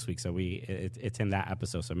for this week, so it's in that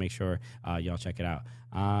episode. So make sure y'all check it out.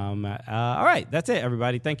 All right, that's it,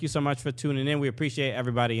 everybody. Thank you so much for tuning in. We appreciate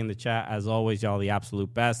everybody in the chat as always. Y'all the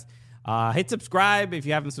absolute best. Hit subscribe if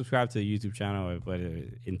you haven't subscribed to the YouTube channel. But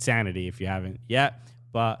insanity if you haven't yet.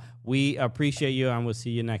 But we appreciate you, and we'll see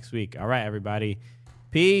you next week. All right, everybody.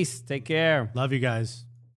 Peace. Take care. Love you guys.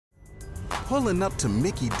 Pulling up to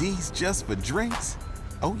Mickey D's just for drinks?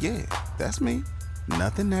 Oh, yeah, that's me.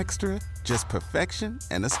 Nothing extra, just perfection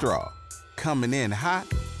and a straw. Coming in hot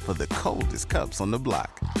for the coldest cups on the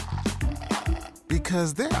block.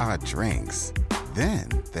 Because there are drinks. Then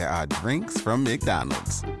there are drinks from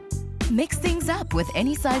McDonald's. Mix things up with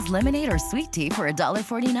any size lemonade or sweet tea for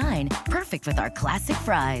 $1.49. Perfect with our classic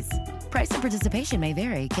fries. Price and participation may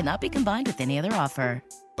vary. Cannot be combined with any other offer.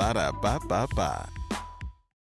 Ba-da-ba-ba-ba.